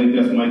आपल्याला सर्वांना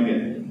इतिहास माहिती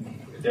आहे.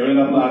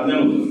 त्यावेळेला आपलं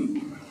अज्ञान होतं.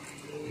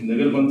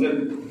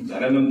 नगरपंचायत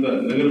झाल्यानंतर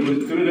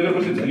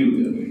नगरपरिषद झाली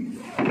होती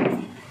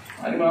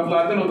आणि मग आपलं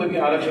अज्ञान होतं की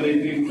आरक्षण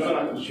येतील,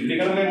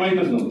 शिर्डीकरांना काही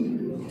माहीतच नव्हतं.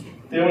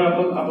 त्यामुळे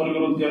आपण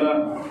विरोध केला.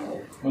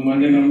 मग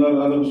मान्य आमदार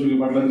राधाकृष्ण विखे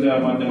पाटलांच्या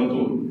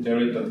माध्यमातून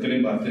त्यावेळी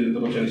तत्कालीन भारतीय जनता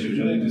पक्ष आणि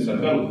शिवसेना युती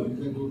सरकार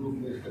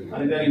होतं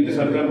आणि त्या युती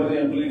सरकारमध्ये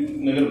आपली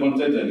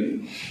नगरपंचायत झाली.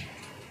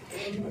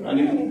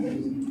 आणि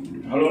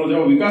हळूहळू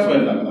जेव्हा विकास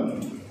व्हायला लागला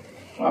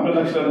आपल्या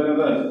लक्षात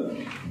आलं,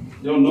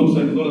 जेव्हा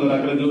लोकसंख्या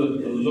 2011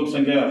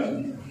 लोकसंख्या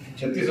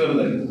 36,000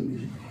 झाली,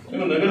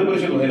 तेव्हा नगर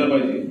परिषद व्हायला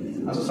पाहिजे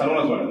असं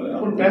सर्वांनाच वाटलं.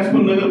 आपण टॅक्स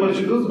पण नगर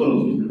परिषदेतच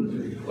भरवतो.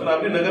 पण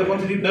आपली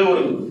नगरपंचायती ड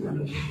वर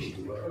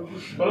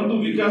परंतु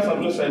विकास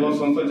आपल्या साहेब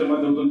संस्थांच्या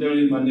माध्यमातून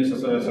त्यावेळी मान्य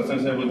ससाई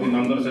साहेब होते,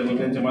 नामदार साहेब होते,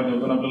 त्यांच्या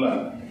माध्यमातून आपल्याला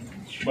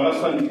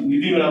बराचसा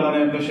निधी मिळाला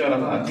आणि आपल्या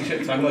शहराचा अतिशय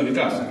चांगला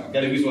विकास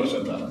गेल्या 20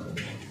 वर्षात झाला.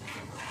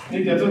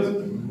 आणि त्याचंच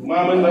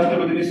महामहिम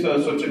राष्ट्रपतींनी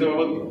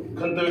स्वच्छतेबाबत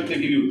खंत व्यक्त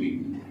केली होती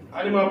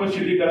आणि मग आपण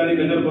शिर्डीकरांनी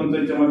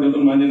नगरपंचायतच्या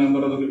माध्यमातून मान्य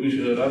नामदार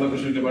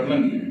राधाकृष्ण विखे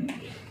पाटलांनी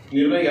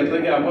निर्णय घेतला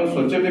की आपण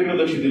स्वच्छतेकडे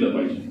लक्ष दिलं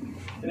पाहिजे.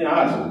 आणि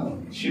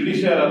आज शिर्डी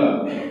शहराला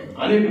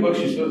अनेक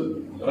बक्षिस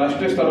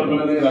राष्ट्रीय स्तरावर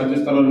मिळाले, राज्य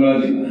स्तरावर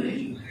मिळाले.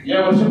 या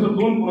वर्षात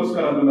 2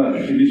 पुरस्कार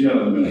आपल्याला शिर्डी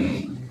शहराला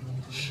मिळाले.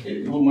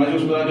 माझ्या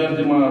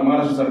सुधारणाचे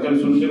महाराष्ट्र सरकारने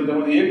सुरू केलं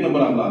त्यामध्ये 1 नंबर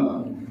आपला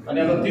आला आणि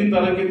आता 3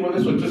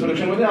 तालुक्यामध्ये स्वच्छ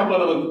सर्वेक्षणमध्ये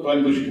आपल्याला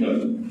पारितोषिक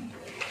मिळालं.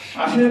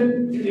 असे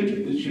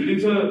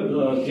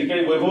शिर्डीचं जे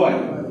काही वैभव आहे,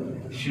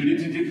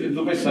 शिर्डीची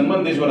जो काही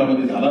सन्मान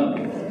देशभरामध्ये झाला,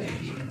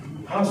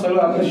 हा सगळं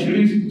आपल्या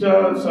शिर्डीच्या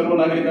सर्व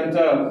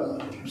नागरिकांच्या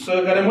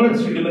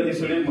सहकार्यामुळेच शिर्डीला ही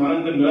सगळी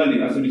मानांकन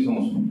मिळाली असं मी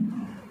समजतो.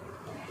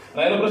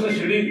 राहिला प्रश्न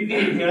शिर्डी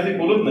मिळाली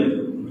बोलत नाही,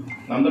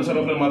 नामदार साहेब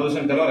आपल्याला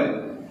मार्गदर्शन करणार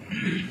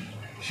आहे.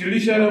 शिर्डी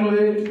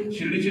शहरामध्ये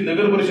शिर्डीची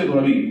नगर परिषद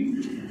व्हावी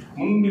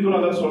म्हणून मी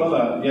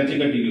 2016ला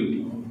याचिका केली होती.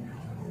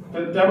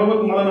 तर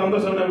त्याबाबत मला नामदार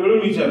साहेबांना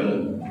वेळोवेळी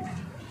विचारलं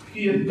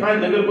की काय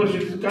नगर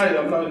परिषद काय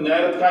आपला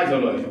न्यायालयात काय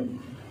चालू आहे.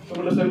 तर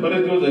म्हटलं साहेब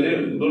बरेच दिवस झाले,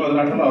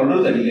 2018ला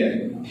ऑर्डर झालेली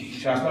आहे,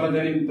 शासनाला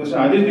त्यांनी तसे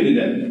आदेश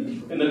दिलेले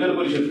आहेत ते नगर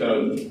परिषद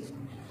करावी.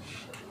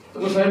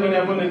 तर साहेबांनी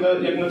आपण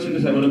एकनाथ शिंदे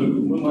साहेबांना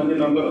भेटू मग मान्य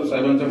नामदार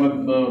साहेबांच्या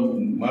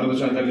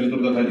मार्गदर्शनाखाली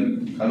नेतृत्वाखाली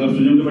खासदार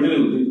सुजय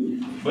पाटील होते,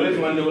 बरेच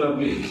मान्यवर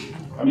आपले.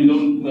 आम्ही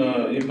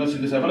जाऊन एकनाथ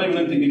शिंदे साहेबांना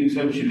विनंती केली की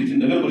साहेब शिर्डीची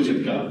नगर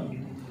परिषद करा.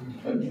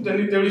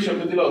 त्यांनी त्यावेळी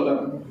शब्द दिला होता,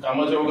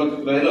 कामाच्या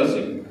ओघात राहिलं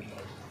असेल.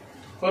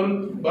 पण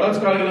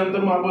बराच काळ गेल्यानंतर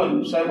मग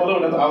आपण साहेबाला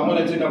म्हणतात आव्हान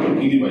याचिका आपण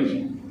केली पाहिजे.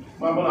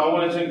 मग आपण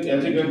आव्हान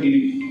याचिका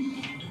केली.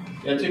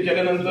 याचिका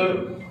केल्यानंतर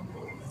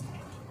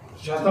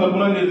शासनाला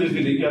पुन्हा निर्देश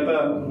दिले की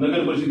आता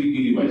नगर परिषद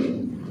केली पाहिजे.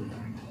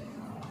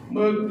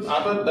 मग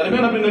आता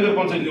दरम्यान आपली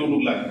नगरपंचायत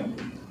निवडणूक लागली,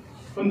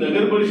 पण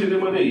नगर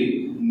परिषदेमध्ये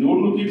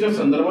निवडणुकीच्या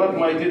संदर्भात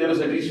माहिती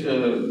देण्यासाठी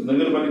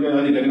नगरपालिका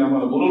अधिकाऱ्यांनी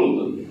आम्हाला बोलवलं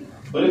होतं.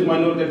 बरेच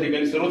मान्यवर त्या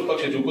ठिकाणी सर्वच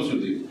पक्षाचे उपस्थित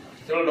होते.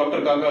 त्यामुळे डॉक्टर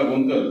काका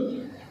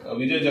गोंदकर,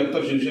 विजय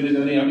जगताप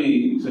शिवसेनेचे आणि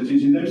आम्ही सचिन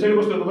शिंदे सगळे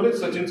बसलो होतो. बरेच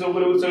सचिन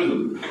चौगरे चढत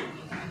होतो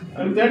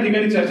आणि त्या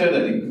ठिकाणी चर्चा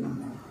झाली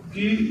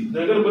की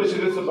नगर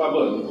परिषदेचं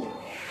बाबत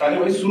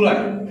कार्यवाही सुरू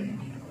आहे,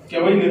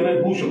 केव्हाही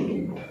निर्णय होऊ शकतो.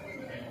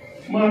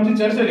 मग आमची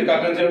चर्चा झाली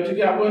काकांची आमची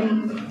की आपण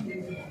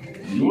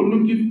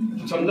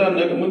निवडणुकीत समजा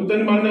मग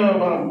त्यांनी मान्य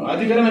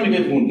अधिकाऱ्यांना मी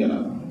काही फोन केला,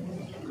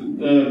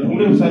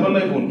 ठोंबरे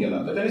साहेबांनाही फोन केला.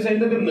 तर त्यांनी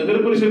सांगितलं की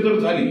नगर परिषद जर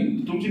झाली,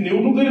 तुमची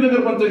निवडणूक जरी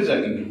नगरपंचायत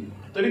झाली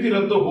तरी ती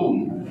रद्द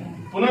होऊन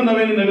पुन्हा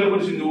नव्याने नगर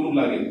परिषद निवडणूक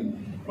लागेल.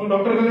 मग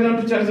डॉक्टर काकांची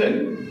आमची चर्चा आहे.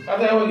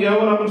 आता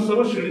यावर आपण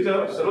सर्व शिर्डीच्या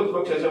सर्वच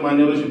पक्षाच्या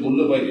मान्यवरांशी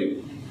बोललं पाहिजे.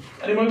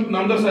 आणि मग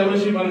नामदार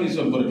साहेबांशी मला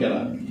संपर्क केला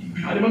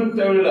आणि मग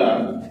त्यावेळेला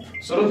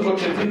सर्वच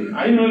पक्षाची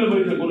ऐन वेळेला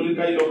बैठक बोलवली.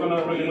 काही लोकांना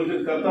आपण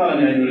निमंत्रित करता आला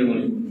नाही ऐन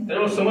वेळेमुळे,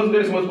 त्याच्यामुळे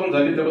गैरसमज पण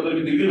झाली, त्याबद्दल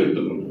मी दिल्ली व्यक्त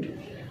करतो.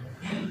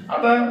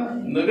 आता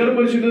नगर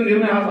परिषदेचा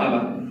निर्णय हाच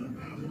आला.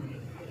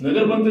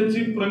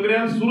 नगरपंचायतची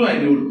प्रक्रिया सुरू आहे,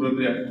 निवडणूक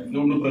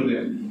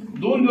प्रक्रिया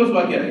 2 दिवस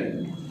बाकी आहे.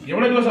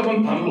 एवढ्या दिवस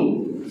आपण थांबलो.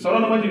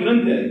 सर्वांना माझी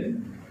विनंती आहे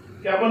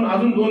की आपण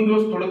अजून 2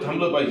 दिवस थोडं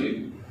थांबलं पाहिजे.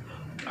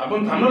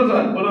 आपण थांबणारच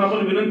आहात, पण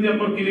आपण विनंती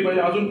आपण केली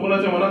पाहिजे. अजून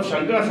कोणाच्या मनात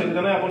शंका असेल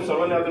त्यांना आपण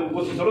सर्वांनी आता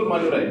उपस्थित सर्वच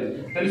मान्यवर आहे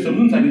त्यांनी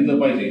समजून सांगितलं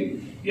पाहिजे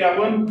की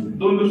आपण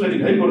 2 दिवसांनी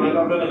घाई करू नका,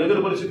 आपल्याला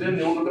नगर परिषदेच्या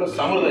निवडणुकीला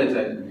सामोरं जायचं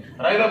आहे.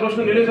 राहिला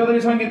प्रश्न निलेश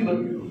दादांनी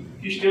सांगितलं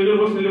की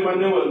स्टेजवर बसलेले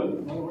मान्यवर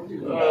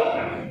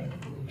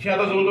हे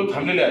आता जवळजवळ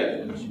थांबलेले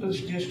आहेत.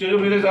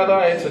 स्टेजवर निलेश दादा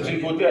आहेत, सचिन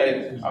पोते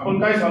आहेत. आपण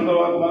काय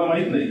सांगतो मला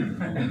माहित नाही,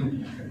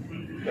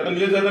 कारण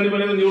निलेश दादांनी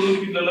पण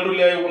निवडणुकीत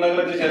लढवली आहे,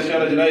 नगराच्या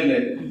शहराचे राहिले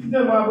आहेत.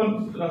 त्यामुळे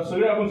आपण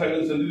सगळे आपण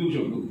सगळ्यांना संधी देऊ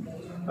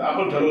शकतो.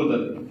 आपण ठरवलं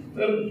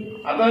तर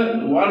आता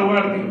वाढ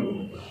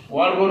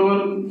बरोबर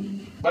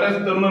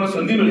बऱ्याच तरुणांना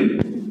संधी मिळेल.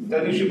 त्या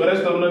दिवशी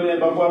बऱ्याच तरुणांनी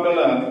बापू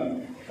आपल्याला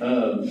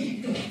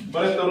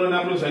बऱ्याच तरुणांनी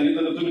आपण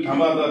सांगितलं तर तुम्ही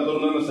थांबा, आता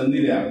तरुणांना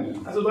संधी द्या.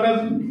 असं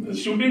बऱ्याच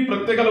शेवटी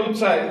प्रत्येकाला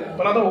उत्साह आहे,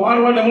 पण आता वाढ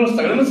वाढल्यामुळे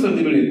सगळ्यांनाच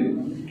संधी मिळेल.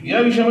 या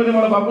विषयामध्ये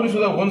मला बापूंनी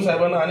सुद्धा होन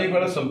साहेबांना अनेक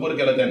वेळा संपर्क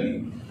केला त्यांनी,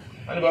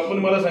 आणि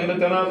बापूंनी मला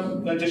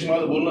सांगितलं त्यांच्याशी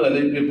माझं बोलणं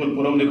झालं, पेपर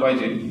पुरवले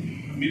पाहिजे.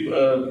 मी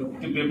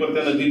ते पेपर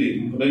त्यांना दिले.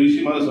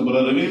 रवीशी माझा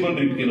संपर्क, रवीने पण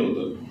ट्रीट केलं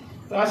होतं.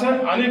 तर अशा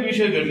अनेक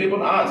विषय घडले,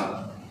 पण आज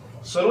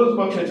सर्वच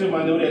पक्षाचे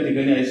मान्यवर या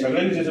ठिकाणी आहे.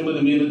 सगळ्यांनी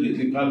त्याच्यामध्ये मेहनत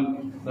घेतली. काल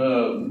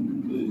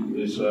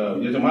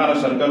याच्या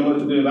महाराष्ट्र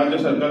सरकारमध्ये राज्य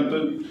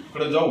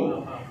सरकारकडे जाऊन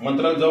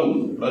मंत्रालयात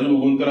जाऊन राजू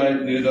गोंदकर आहेत,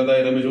 निलेशदादा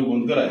आहे, रमेश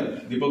गोंदकर आहे,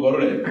 दीपक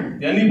गरोडे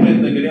आहेत, यांनी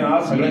प्रयत्न केले.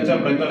 आज सगळ्यांच्या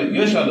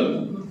प्रयत्नाला यश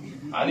आलं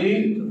आणि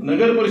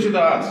नगर परिषद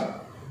आज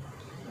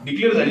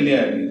डिक्लेअर झालेली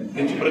आहे.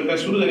 त्याची प्रक्रिया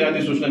सुरू झाली,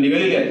 अधिसूचना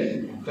निघालेली आहे.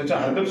 त्याच्या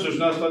हरकत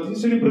सूचना असतात, ही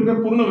सगळी प्रक्रिया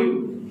पूर्ण होईल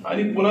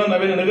आणि पुन्हा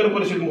नव्याने नगर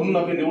परिषद म्हणून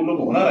आपली निवडणूक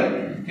होणार आहे.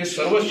 हे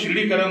सर्व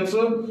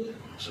शिर्डीकरांचं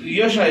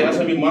यश आहे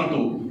असं मी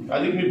मानतो.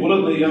 अधिक मी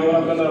बोलत नाही, यावर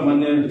आपल्याला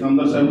मान्य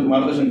आमदार साहेब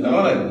मार्गदर्शन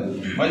करणार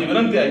आहेत. माझी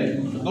विनंती आहे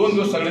 2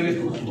 दिवस सगळ्यांनी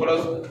थोडा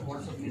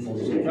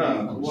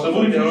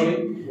सबुरी ठेवावी.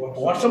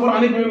 व्हॉट्सअपवर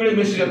अनेक वेगवेगळे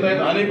मेसेज येत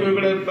आहेत, अनेक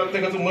वेगवेगळे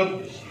प्रत्येकाचं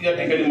मत या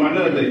ठिकाणी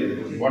मांडलं जात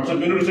आहे. व्हॉट्सअप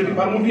युनिव्हर्सिटी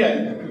फार मोठी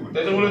आहे,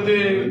 त्याच्यामुळे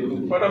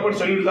ते पटापट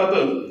सगळी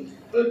जातं.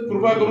 तर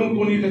कृपा करून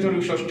कोणी त्याच्यावर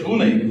विश्वास ठेवू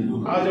नये.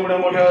 आज एवढ्या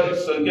मोठ्या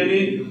संख्येने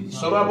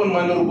सर्व आपण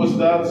मान्यवर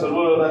उपस्थित आहात,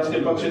 सर्व राजकीय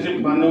पक्षाचे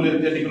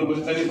मान्यवर त्या ठिकाणी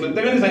उपस्थित आहेत.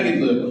 प्रत्येकाने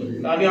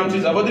सांगितलं आणि आमची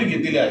जबाबदारी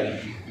घेतलेली आहे.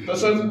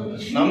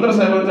 तसंच नामदार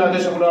साहेबांच्या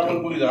आदेशापुढे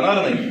आपण पुढे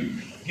जाणार नाही,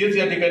 हेच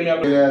या ठिकाणी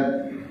आपल्या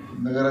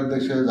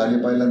नगराध्यक्ष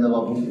झाले पहिल्यांदा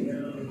बापू,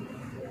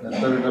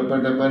 नंतर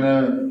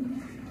टप्प्याटप्प्यानं,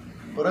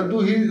 परंतु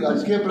ही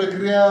राजकीय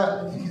प्रक्रिया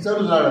ही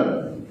चालूच राहणार.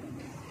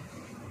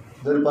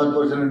 दर 5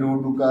 वर्षांनी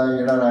निवडणुका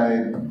येणार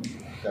आहेत,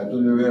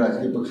 त्यातून वेगवेगळे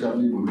राजकीय पक्ष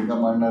आपली भूमिका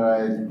मांडणार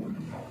आहेत,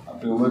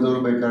 आपले उमेदवार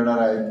उभे करणार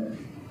आहेत.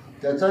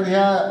 त्याचा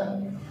ह्या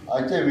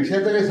आजच्या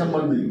विषयाचा काही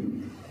संबंध नाही.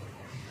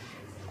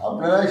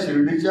 आपल्याला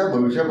शिर्डीच्या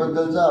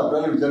भविष्याबद्दलचा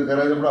आपल्याला विचार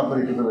करायचा पण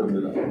आपण एकत्र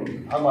जमलेला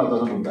हा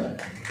महत्त्वाचा मुद्दा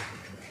आहे.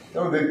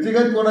 त्यामुळे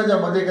व्यक्तिगत कोणाच्या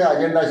मध्ये काही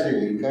अजेंडा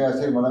असेल, काही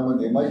असेल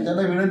मनामध्ये, माझी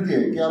त्यांना विनंती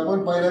आहे की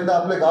आपण पहिल्यांदा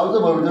आपल्या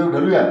गावचं भविष्य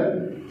ठरवूया.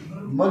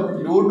 मग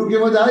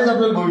निवडणुकीमध्ये आहेच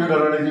आपल्याला भविष्य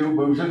ठरवण्याची,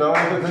 भविष्य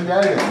ठरवण्याची संधी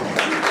आहे.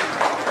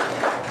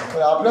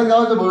 पण आपल्याच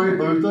गावाचं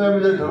भवितव्य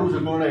आम्ही जर ठरवू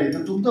शकलो नाही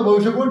तर तुमचं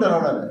भविष्य कोण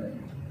ठरवणार आहे,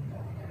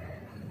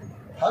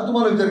 हा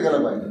तुम्हाला विचार केला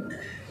पाहिजे.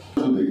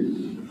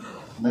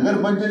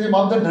 नगरपंचायतीचे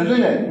मापदंड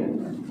ठरलेले आहे,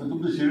 तर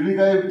तुमचं शिर्डी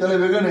काय त्याला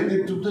वेगळं नाही.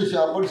 ते तुमचं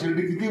आपण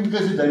शिर्डी किती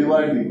विकसित झाली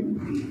वाढली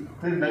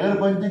तरी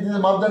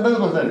नगरपंचायतीचं मापदंडच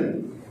बसणार आहे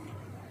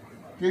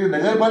की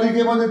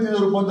नगरपालिकेमध्ये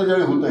तिचं रूपांतर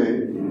ज्यावेळी होत आहे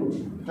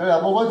त्यावेळी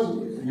आपोआपच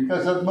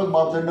विकासात्मक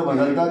मापदंड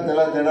बदलतात,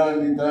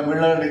 त्याला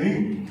मिळणारा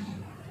निधी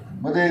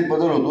मध्ये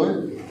बदल होतोय.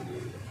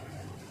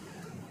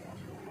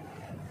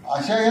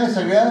 अशा या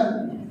सगळ्या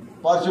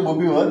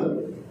पार्श्वभूमीवर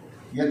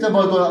याचं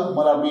महत्त्व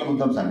मला आपल्याला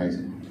मुद्दाम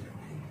सांगायचं.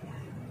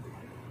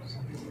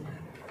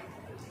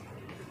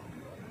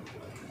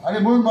 आणि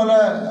म्हणून मला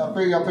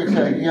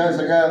अपेक्षा आहे की या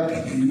सगळ्या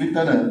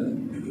निमित्तानं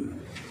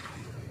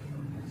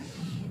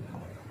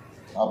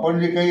आपण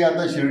जे काही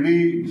आता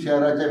शिर्डी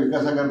शहराच्या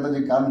विकासाकरता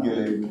जे काम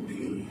केलंय,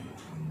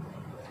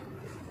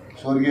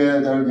 स्वर्गीय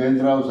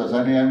जयंतराव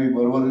ससाने आम्ही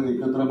बरोबर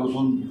एकत्र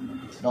बसून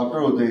डॉक्टर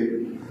होते,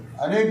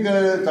 अनेक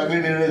चांगले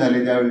निर्णय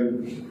झाले. त्यावेळी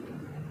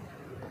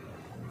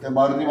त्या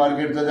मारुती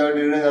मार्केटचा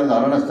ज्यावेळी निर्णय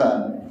झाला नसता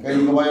काही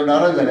लोक माझ्यावर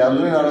नाराज झाले,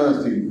 अजूनही नाराज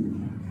असतील,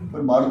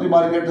 पण मारुती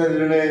मार्केटचा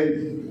निर्णय,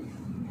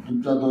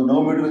 तुमचा तो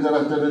 9 मीटरच्या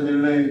रस्त्याचा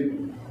निर्णय,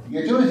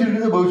 याच्यावर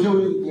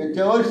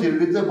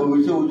शिर्डीचं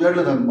भविष्य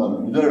उजाडलं जातं.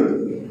 मला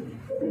उजाडलं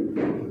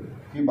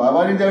की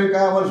बाबांनी त्यावेळी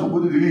काय आम्हाला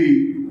सुबुद्धी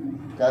दिली,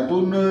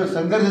 त्यातून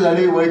संघर्ष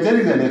झाले,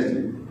 वैचारिक झाले असते.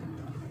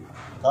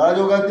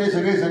 काळाजोगात ते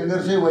सगळे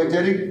संघर्ष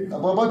वैचारिक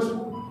आपोआपच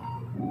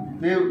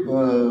ते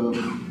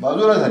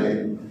बाजूला झाले,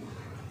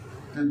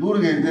 ते दूर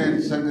ते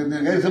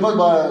गैरसमज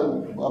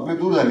आपले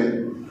दूर झाले.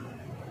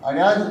 आणि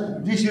आज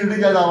जी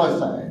शिर्डीची आज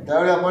अवस्था आहे,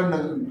 त्यावेळी आपण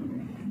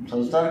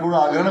संस्थांकडून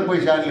आग्रहानं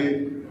पैसे आणले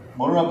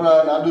म्हणून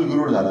आपला नांदूर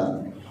रोड झाला,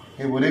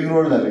 हे बोरिंग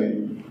रोड झाले.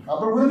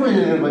 आपण कुठे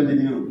पैसे दिले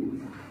पंचायतीकडून?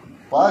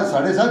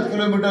 5-7.5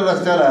 किलोमीटर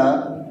रस्त्याला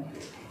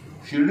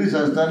शिर्डी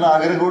संस्थांना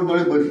आग्रा करून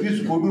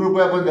 32 कोटी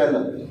रुपये आपण द्यायला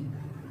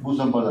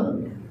भूसंपादनात.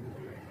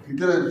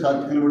 इतर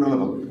 7 किलोमीटरला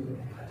फक्त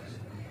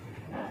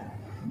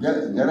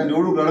ज्यांना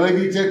निवडणूक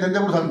लढवायची इच्छा आहे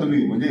त्यांच्याकडून सांगतो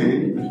मी. म्हणजे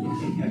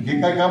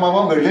हे काय काम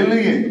आम्हाला घडलेलं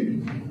नाही आहे.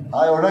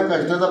 हा एवढा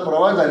कष्टाचा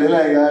प्रवास झालेला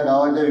आहे या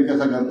गावाच्या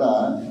विकासाकरता,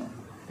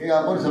 हे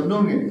आपण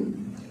समजून घे.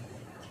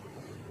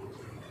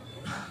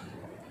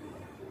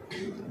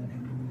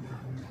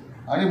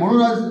 आणि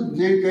म्हणून आज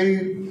जे काही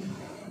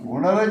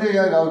होणारं जे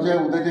या गावच्या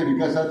उद्याच्या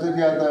विकासाचं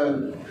जे आता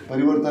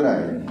परिवर्तन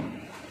आहे,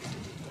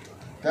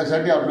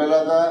 त्यासाठी आपल्याला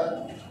आता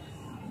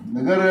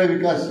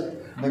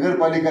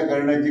नगरपालिका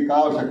करण्याची का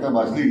आवश्यकता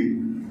भासली,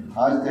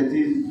 आज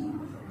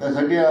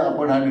त्यासाठी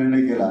आपण हा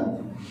निर्णय केला.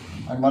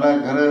 आणि मला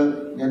खरं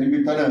या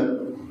निमित्तानं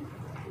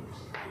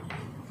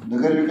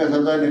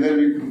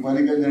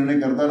नगरपालिका निर्णय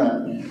करताना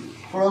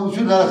थोडा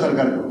उशीर झाला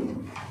सरकारकडून,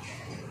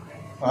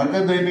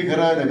 हरकत नाही. मी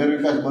खरं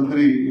नगरविकास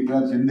मंत्री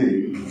एकनाथ शिंदे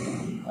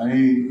आणि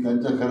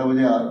त्यांचं खरं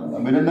म्हणजे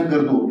अभिनंदन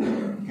करतो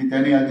की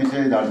त्यांनी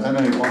अतिशय धाडसानं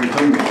रिफॉर्म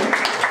उचललं.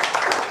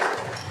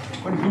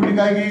 पण शेवटी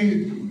काय की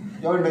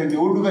ज्यावेळी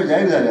निवडणुका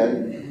जाहीर झाल्या,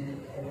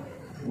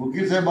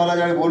 वकील साहेब मला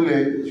ज्यावेळी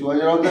बोलले,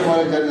 शिवाजीराव तर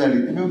मला जाहीर झाली,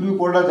 तुम्ही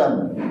कोर्टात जा,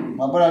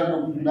 आपण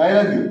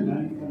न्यायालयात घेऊ.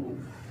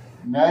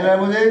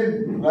 न्यायालयामध्ये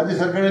राज्य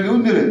सरकारने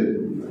लिहून दिले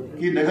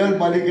की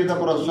नगरपालिकेचा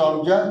प्रस्ताव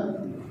आमच्या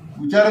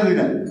विचारात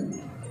येणार.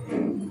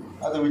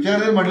 आता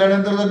विचारात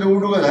म्हटल्यानंतर जर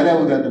निवडणुका झाल्या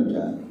होत्या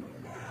तुमच्या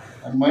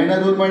आणि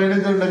 1-2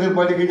 महिन्याने जर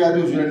नगरपालिकेची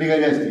अधिसूचना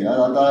निघाली असती,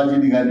 आता जी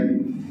निघाली,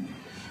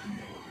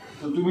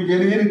 तर तुम्ही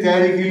ज्यांनी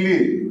तयारी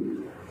केली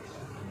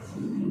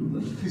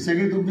ती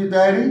सगळी तुमची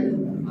तयारी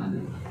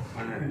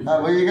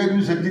म्हणजे काय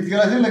तुम्ही सज्जित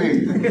केला असेल ना काही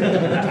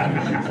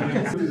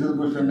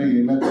प्रश्न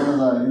नाही ना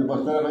कोणाचा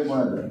बसणारा नाही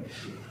कोणाचा.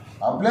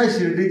 आपल्या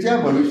शिर्डीच्या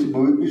मी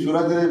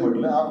सुरुवातीला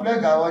म्हटलं, आपल्या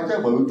गावाच्या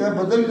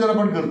भवितव्याबद्दल जर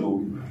आपण करतो,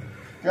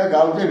 त्या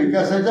गावच्या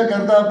विकासाच्या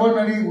करता आपण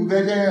आणि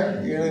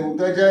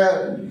उद्याच्या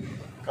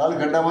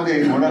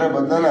कालखंडामध्ये होणाऱ्या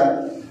बदलाला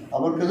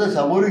आपण कसं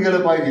सामोरे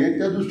गेलं पाहिजे,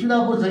 त्या दृष्टीनं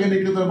आपण सगळ्यांनी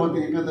एकत्र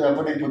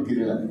आपण एकमत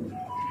केलेलं आहे.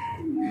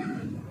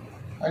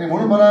 आणि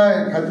म्हणून मला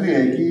खात्री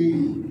आहे की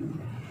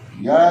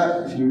या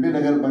शिर्डी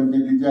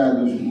नगरपंचायतीच्या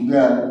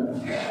उद्या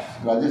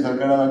राज्य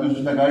सरकारला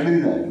अधिसूचना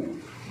काढलेलीच आहे.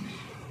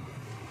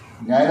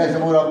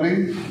 न्यायालयासमोर आपली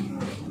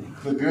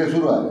प्रक्रिया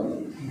सुरू आहे.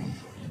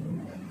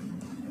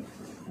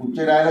 उच्च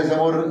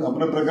न्यायालयासमोर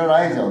आपलं प्रकरण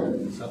आहेच आहे.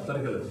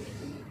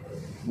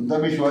 मुद्दा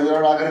मी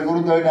शिवाजीराव आग्रह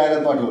करून त्यावेळी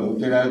न्यायालयात पाठवलं, उच्च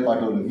न्यायालयात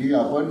पाठवलं की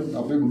आपण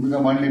आपली भूमिका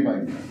मांडली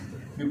पाहिजे.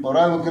 मी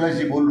परवा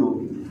वकिलांशी बोललो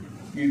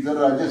की जर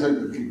राज्य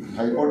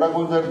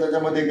हायकोर्टाकडून जर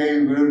त्याच्यामध्ये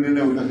काही वेळ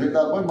निर्णय होत असेल तर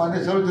आपण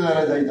मान्य सर्वोच्च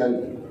न्यायालयात जायचं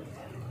आहे.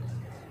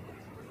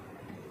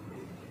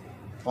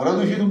 परवा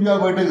दिवशी तुमची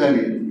बैठक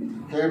झाली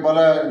त्यावेळी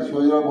मला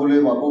शिवाजीराव बोलले,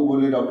 बापू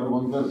बोलले, डॉक्टर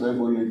गोंदकर साहेब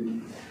बोलले.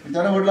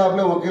 त्यांना म्हटलं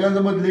आपल्या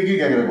वकिलांचं मत लेखी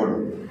घ्या रेकॉर्ड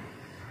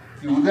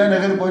की उद्या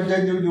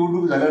नगरपंचायत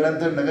निवडणूक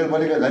झाल्यानंतर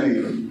नगरपालिका झाली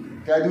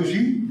त्या दिवशी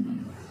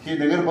ही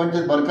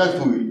नगरपंचायत बरखास्त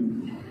होईल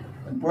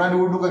आणि पुन्हा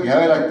निवडणुका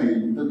घ्याव्या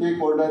लागतील तर ते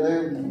कोर्टाने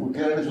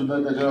वकिलांनी सुद्धा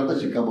त्याच्यावर आता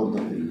शिक्कामोर्तब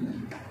केली.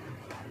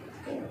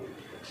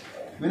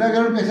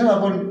 विनाकारण कशाला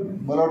आपण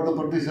मला वाटतं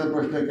प्रतिसाद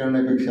प्रश्न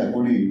करण्यापेक्षा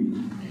कोणी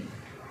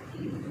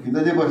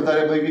इथं जे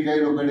बसणाऱ्यापैकी काही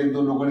लोकांनी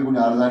 1-2 लोकांनी कोणी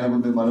अर्ज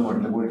आणल्याबद्दल मला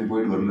म्हटलं कोणी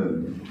डिपॉझिट भरलं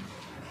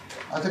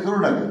असं करू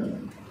नका.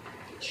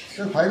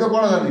 तर फायदा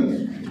कोणाला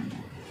नाही.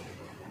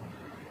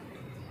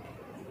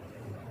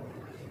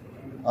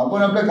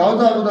 आपण आपल्या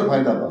गावचा अगोदर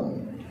फायदा पहा,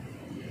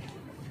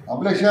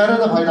 आपल्या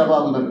शहराचा फायदा पहा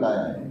अगोदर काय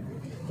आहे.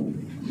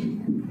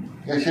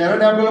 या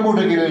शहराने आपल्याला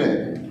मोठं केलेलं आहे.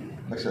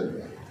 लक्षात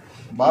घ्या,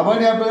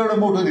 बाबांनी आपल्याला एवढं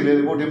मोठं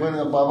दिलेलं, मोठे पण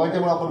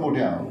बाबांच्यामुळे आपण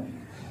मोठे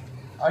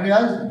आहोत आणि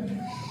आज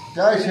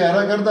त्या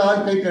शहराकरता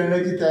आज काही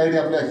करण्याची तयारी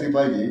आपली असली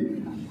पाहिजे.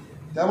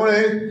 त्यामुळे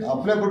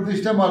आपल्या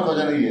प्रतिष्ठा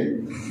महत्त्वाच्या नाही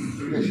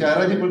आहे,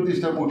 शहराची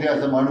प्रतिष्ठा मोठी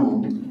असं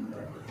मानून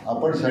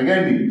आपण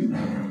सगळ्यांनी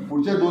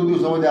पुढच्या 2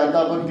 दिवसामध्ये आता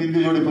आपण 3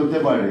 दिवस एवढे पत्ते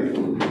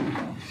पाळले.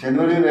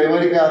 शनिवारी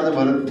रविवारी काय अर्ज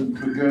भरत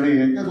प्रक्रिया नाही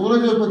आहे त्या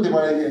 2 दिवस पत्ते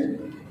पाळायचे आहे.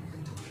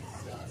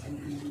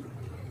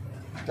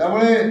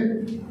 त्यामुळे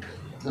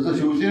जसं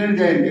शिवसेनेने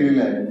जाहीर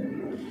केलेलं आहे,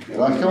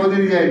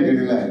 राष्ट्रवादीने जाहीर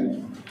केलेलं आहे,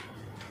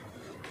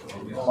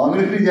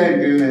 काँग्रेसने जाहीर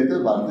केलेलं आहे,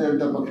 तर भारतीय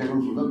जनता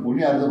पक्षाकडून सुद्धा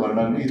कोणी अर्ज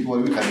भरणार नाही. ही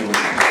तोरवी खाली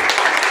बसते,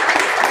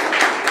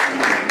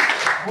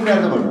 कोणी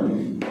अर्ज भरणार नाही.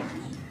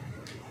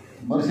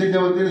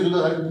 मनसेच्या वतीने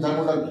सुद्धा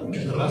सांगू टाकतो,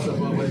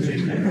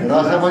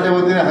 राष्ट्रवादीच्या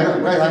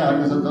वतीने काय सांगा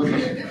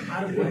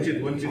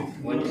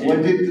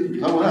वंचित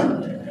सांगू ना,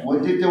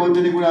 वंचितच्या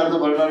वतीने कोणी अर्ज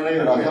भरणार नाही,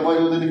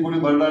 राष्ट्रवादीच्या वतीने कोणी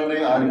भरणार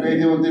नाही,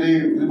 RPIच्या वतीने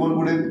त्रिभुवन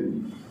पुढे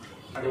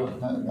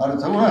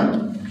सांगू ना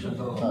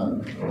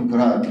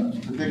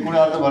ते कोणी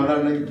अर्ज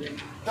भरणार नाही.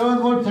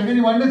 त्यामुळे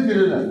सगळ्यांनी मान्यच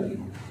केलेलं आहे.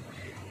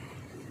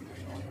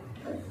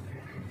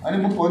 आणि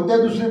मग कोणत्या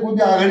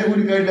कोणती आघाडी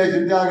कोणी काढली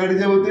असेल त्या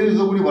आघाडीच्या वतीने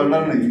सुद्धा कोणी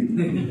भरणार नाही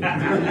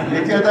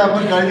याची आता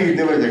आपण काळजी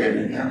घेतली पाहिजे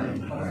सगळ्यांनी.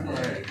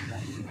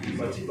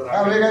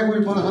 त्यामुळे काय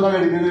कोणी परस्पर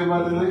आघाडी केली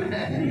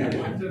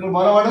पण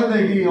मला वाटत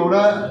नाही की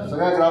एवढा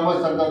सगळ्या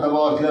ग्रामस्थांचा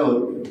दबाव असल्यावर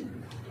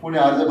कोणी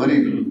अर्ज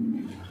भरेल.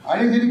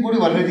 आणि जरी कोणी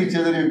भरण्याची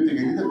इच्छा जरी व्यक्त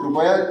केली तर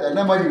कृपया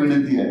त्यांना माझी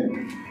विनंती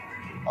आहे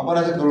आपण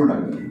असं करू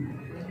नका.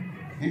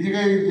 ही जी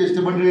काही ज्येष्ठ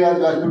मंडळी आज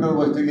व्यासपीठावर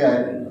बसलेली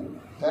आहे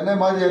त्यांना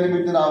माझ्या या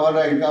निमित्तानं आव्हान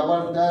राहील की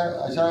आपण त्या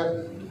अशा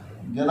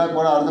ज्यांना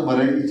कोणा अर्ज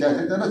भरायची इच्छा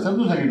असेल त्यांना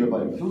समजून सांगितलं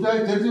पाहिजे. तुमच्या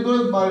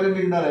चर्चेतूनच मार्ग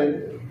निघणार आहे,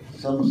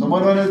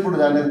 समन्वयानेच पुढे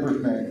जाण्याचा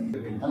प्रश्न आहे.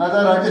 आणि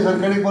आता राज्य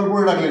सरकारने पोल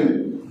पुढे टाकलेले,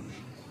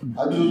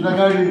 अधिसूचना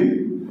काढलेली,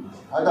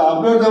 आता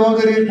आपल्यावर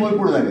जबाबदारी पोल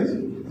पुढे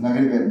जाण्याची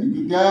नागरिकांची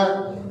की त्या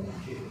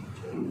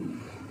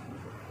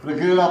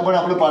प्रक्रियेला आपण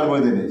आपलं पाठबळ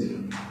देण्याची.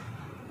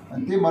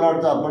 आणि ते मला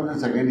वाटतं आपण जर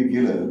सगळ्यांनी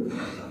केलं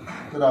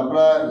तर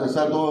आपला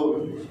जसा तो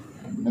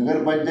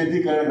नगरपंचायती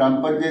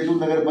ग्रामपंचायतीतून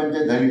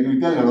नगरपंचायत झाली तो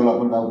इतिहास घडवला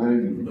आपण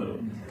गावकऱ्यांनी,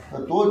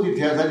 तर तोच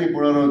इतिहासाची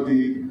पुनरावृत्ती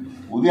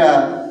उद्या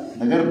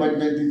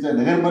नगरपंचायतीचा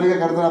नगरपालिका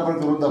करताना आपण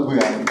करून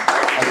दाखवूया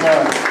अशा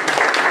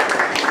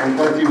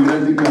सरकारची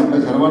विनंती मी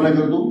आपल्या सर्वांना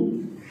करतो.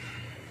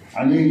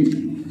 आणि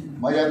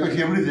माझी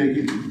अपेक्षा एवढीच आहे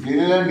की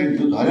केलेला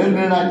झालेला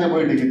निर्णय आजच्या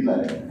बैठकीतला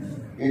आहे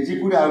याची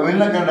कुणी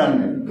अवहेलना करणार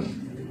नाही,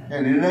 या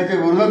निर्णयाच्या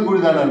विरोधात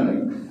कोणी जाणार नाही,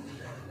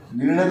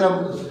 निर्णयाचा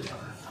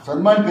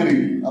सन्मान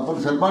करील, आपण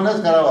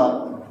सन्मानच करावा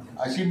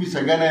अशी मी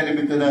सगळ्यांना या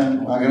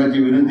निमित्तानं आग्रहाची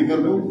विनंती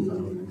करतो.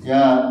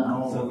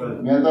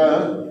 मी आता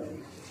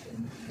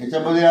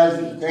याच्यामध्ये आज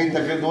काही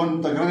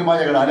 2 तक्रारी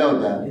माझ्याकडे आल्या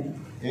होत्या.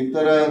 एक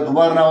तर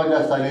दुबार नावं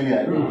जास्त आलेली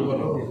आहे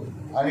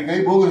आणि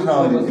काही बोगस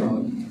नावं.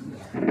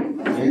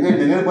 एकदा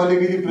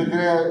नगरपालिकेची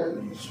प्रक्रिया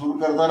सुरू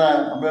करताना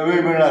आपल्याला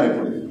वेळ मिळणार आहे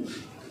पुढे,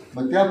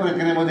 मग त्या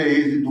प्रक्रियेमध्ये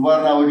ही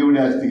दुबार नावं जेवढी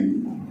असतील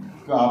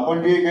किंवा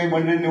आपण जे काही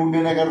मंडळी निवडून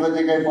देण्याकरता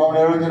जे काही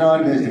पाहुण्यावरचे नाव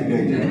आणले असतील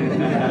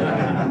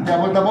ते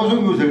आपण तपासून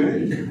घेऊ सगळे,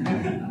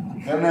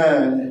 कारण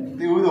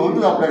ते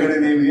होतच आपल्याकडे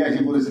नेहमी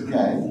अशी परिस्थिती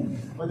आहे.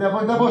 पण ते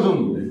आपण तपासून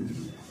घेऊ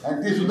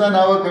आणि ती सुद्धा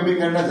नावं कमी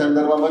करण्या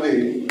संदर्भामध्ये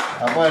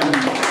आपण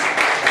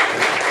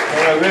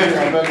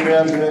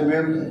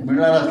वेळ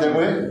मिळणार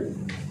असल्यामुळे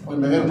पण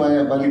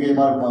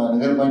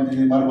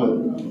नगरपंचायतीमार्फत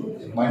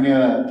मान्य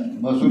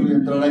महसूल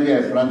यंत्रणा जी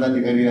आहे,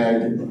 प्रांताधिकारी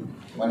आहेत,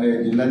 मान्य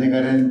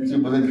जिल्हाधिकाऱ्यांची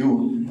मदत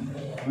घेऊन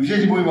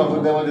विशेष मोहीम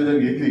आपण त्यामध्ये जर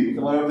घेतली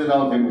तर मला वाटतं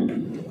नाव कमी होईल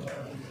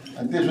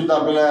आणि ते सुद्धा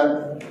आपल्याला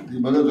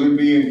मदत होईल.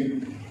 मी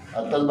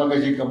आत्ताच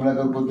मगाशी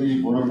कमलाकर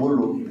कोणत्याची फोनवर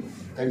बोललो,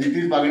 त्यांची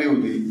तीच मागणी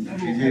होती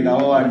की जे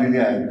नावं वाढलेली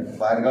आहेत,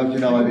 बाहेरगावची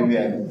नावं आलेली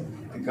आहेत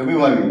ती कमी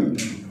व्हावी,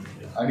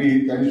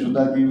 आणि त्यांनी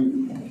सुद्धा ती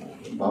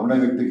भावना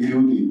व्यक्त केली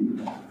होती.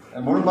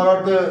 आणि म्हणून मला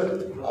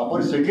वाटतं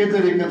आपण सगळे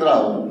जर एकत्र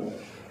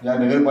आहोत या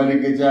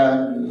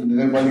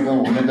नगरपालिका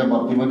होण्याच्या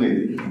बाबतीमध्ये,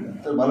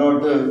 तर मला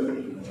वाटतं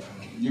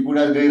जे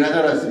कोणी आज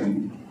गैरहजर असतील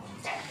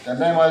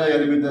त्यांनाही माझं या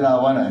निमित्तानं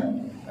आव्हान आहे,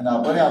 आणि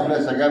आपण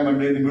आपल्या सगळ्या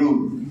मंडळींनी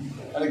मिळून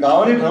आणि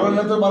गावाने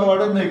ठरवल्यानंतर मला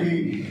वाटत नाही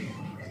की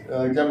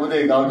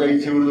त्यामध्ये गावच्या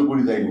इच्छेविरुद्ध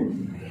कोणी जाईल म्हणून.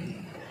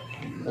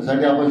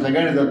 त्यासाठी आपण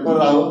सगळ्यांनी तत्पर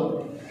राहावं.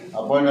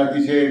 आपण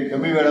अतिशय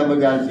कमी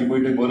वेळामध्ये आज ही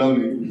बैठक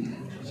बोलावली.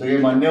 सगळे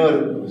मान्यवर,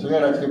 सगळ्या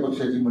राजकीय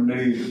पक्षाची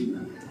मंडळी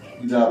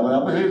तिथं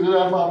आपण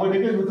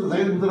एकच मित्र,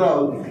 सगळेच मित्र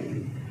आहोत.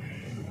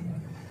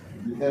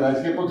 त्या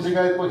राजकीय पक्ष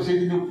काय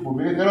पक्षाची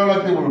भूमिका करावी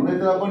लागते म्हणून, नाही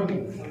तर आपण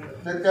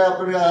त्यात काय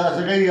आपण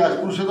असं काही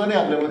अस्पृश्यता नाही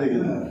आपल्यामध्ये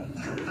केलं.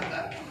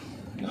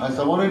 हा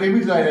समन्वय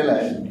नेहमीच राहिलेला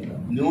आहे.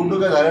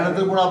 निवडणुका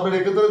झाल्यानंतर पण आपल्याला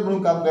एकत्रच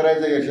म्हणून काम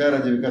करायचं या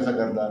शहराच्या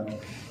विकासाकरता,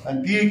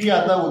 आणि ती की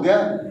आता उद्या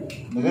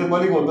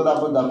नगरपालिका होताना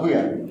आपण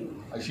दाखवूया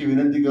अशी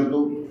विनंती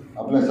करतो.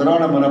 आपल्या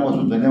सर्वांना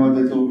मनापासून धन्यवाद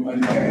देतो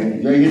आणि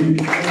जय हिंद,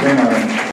 जय महाराष्ट्र.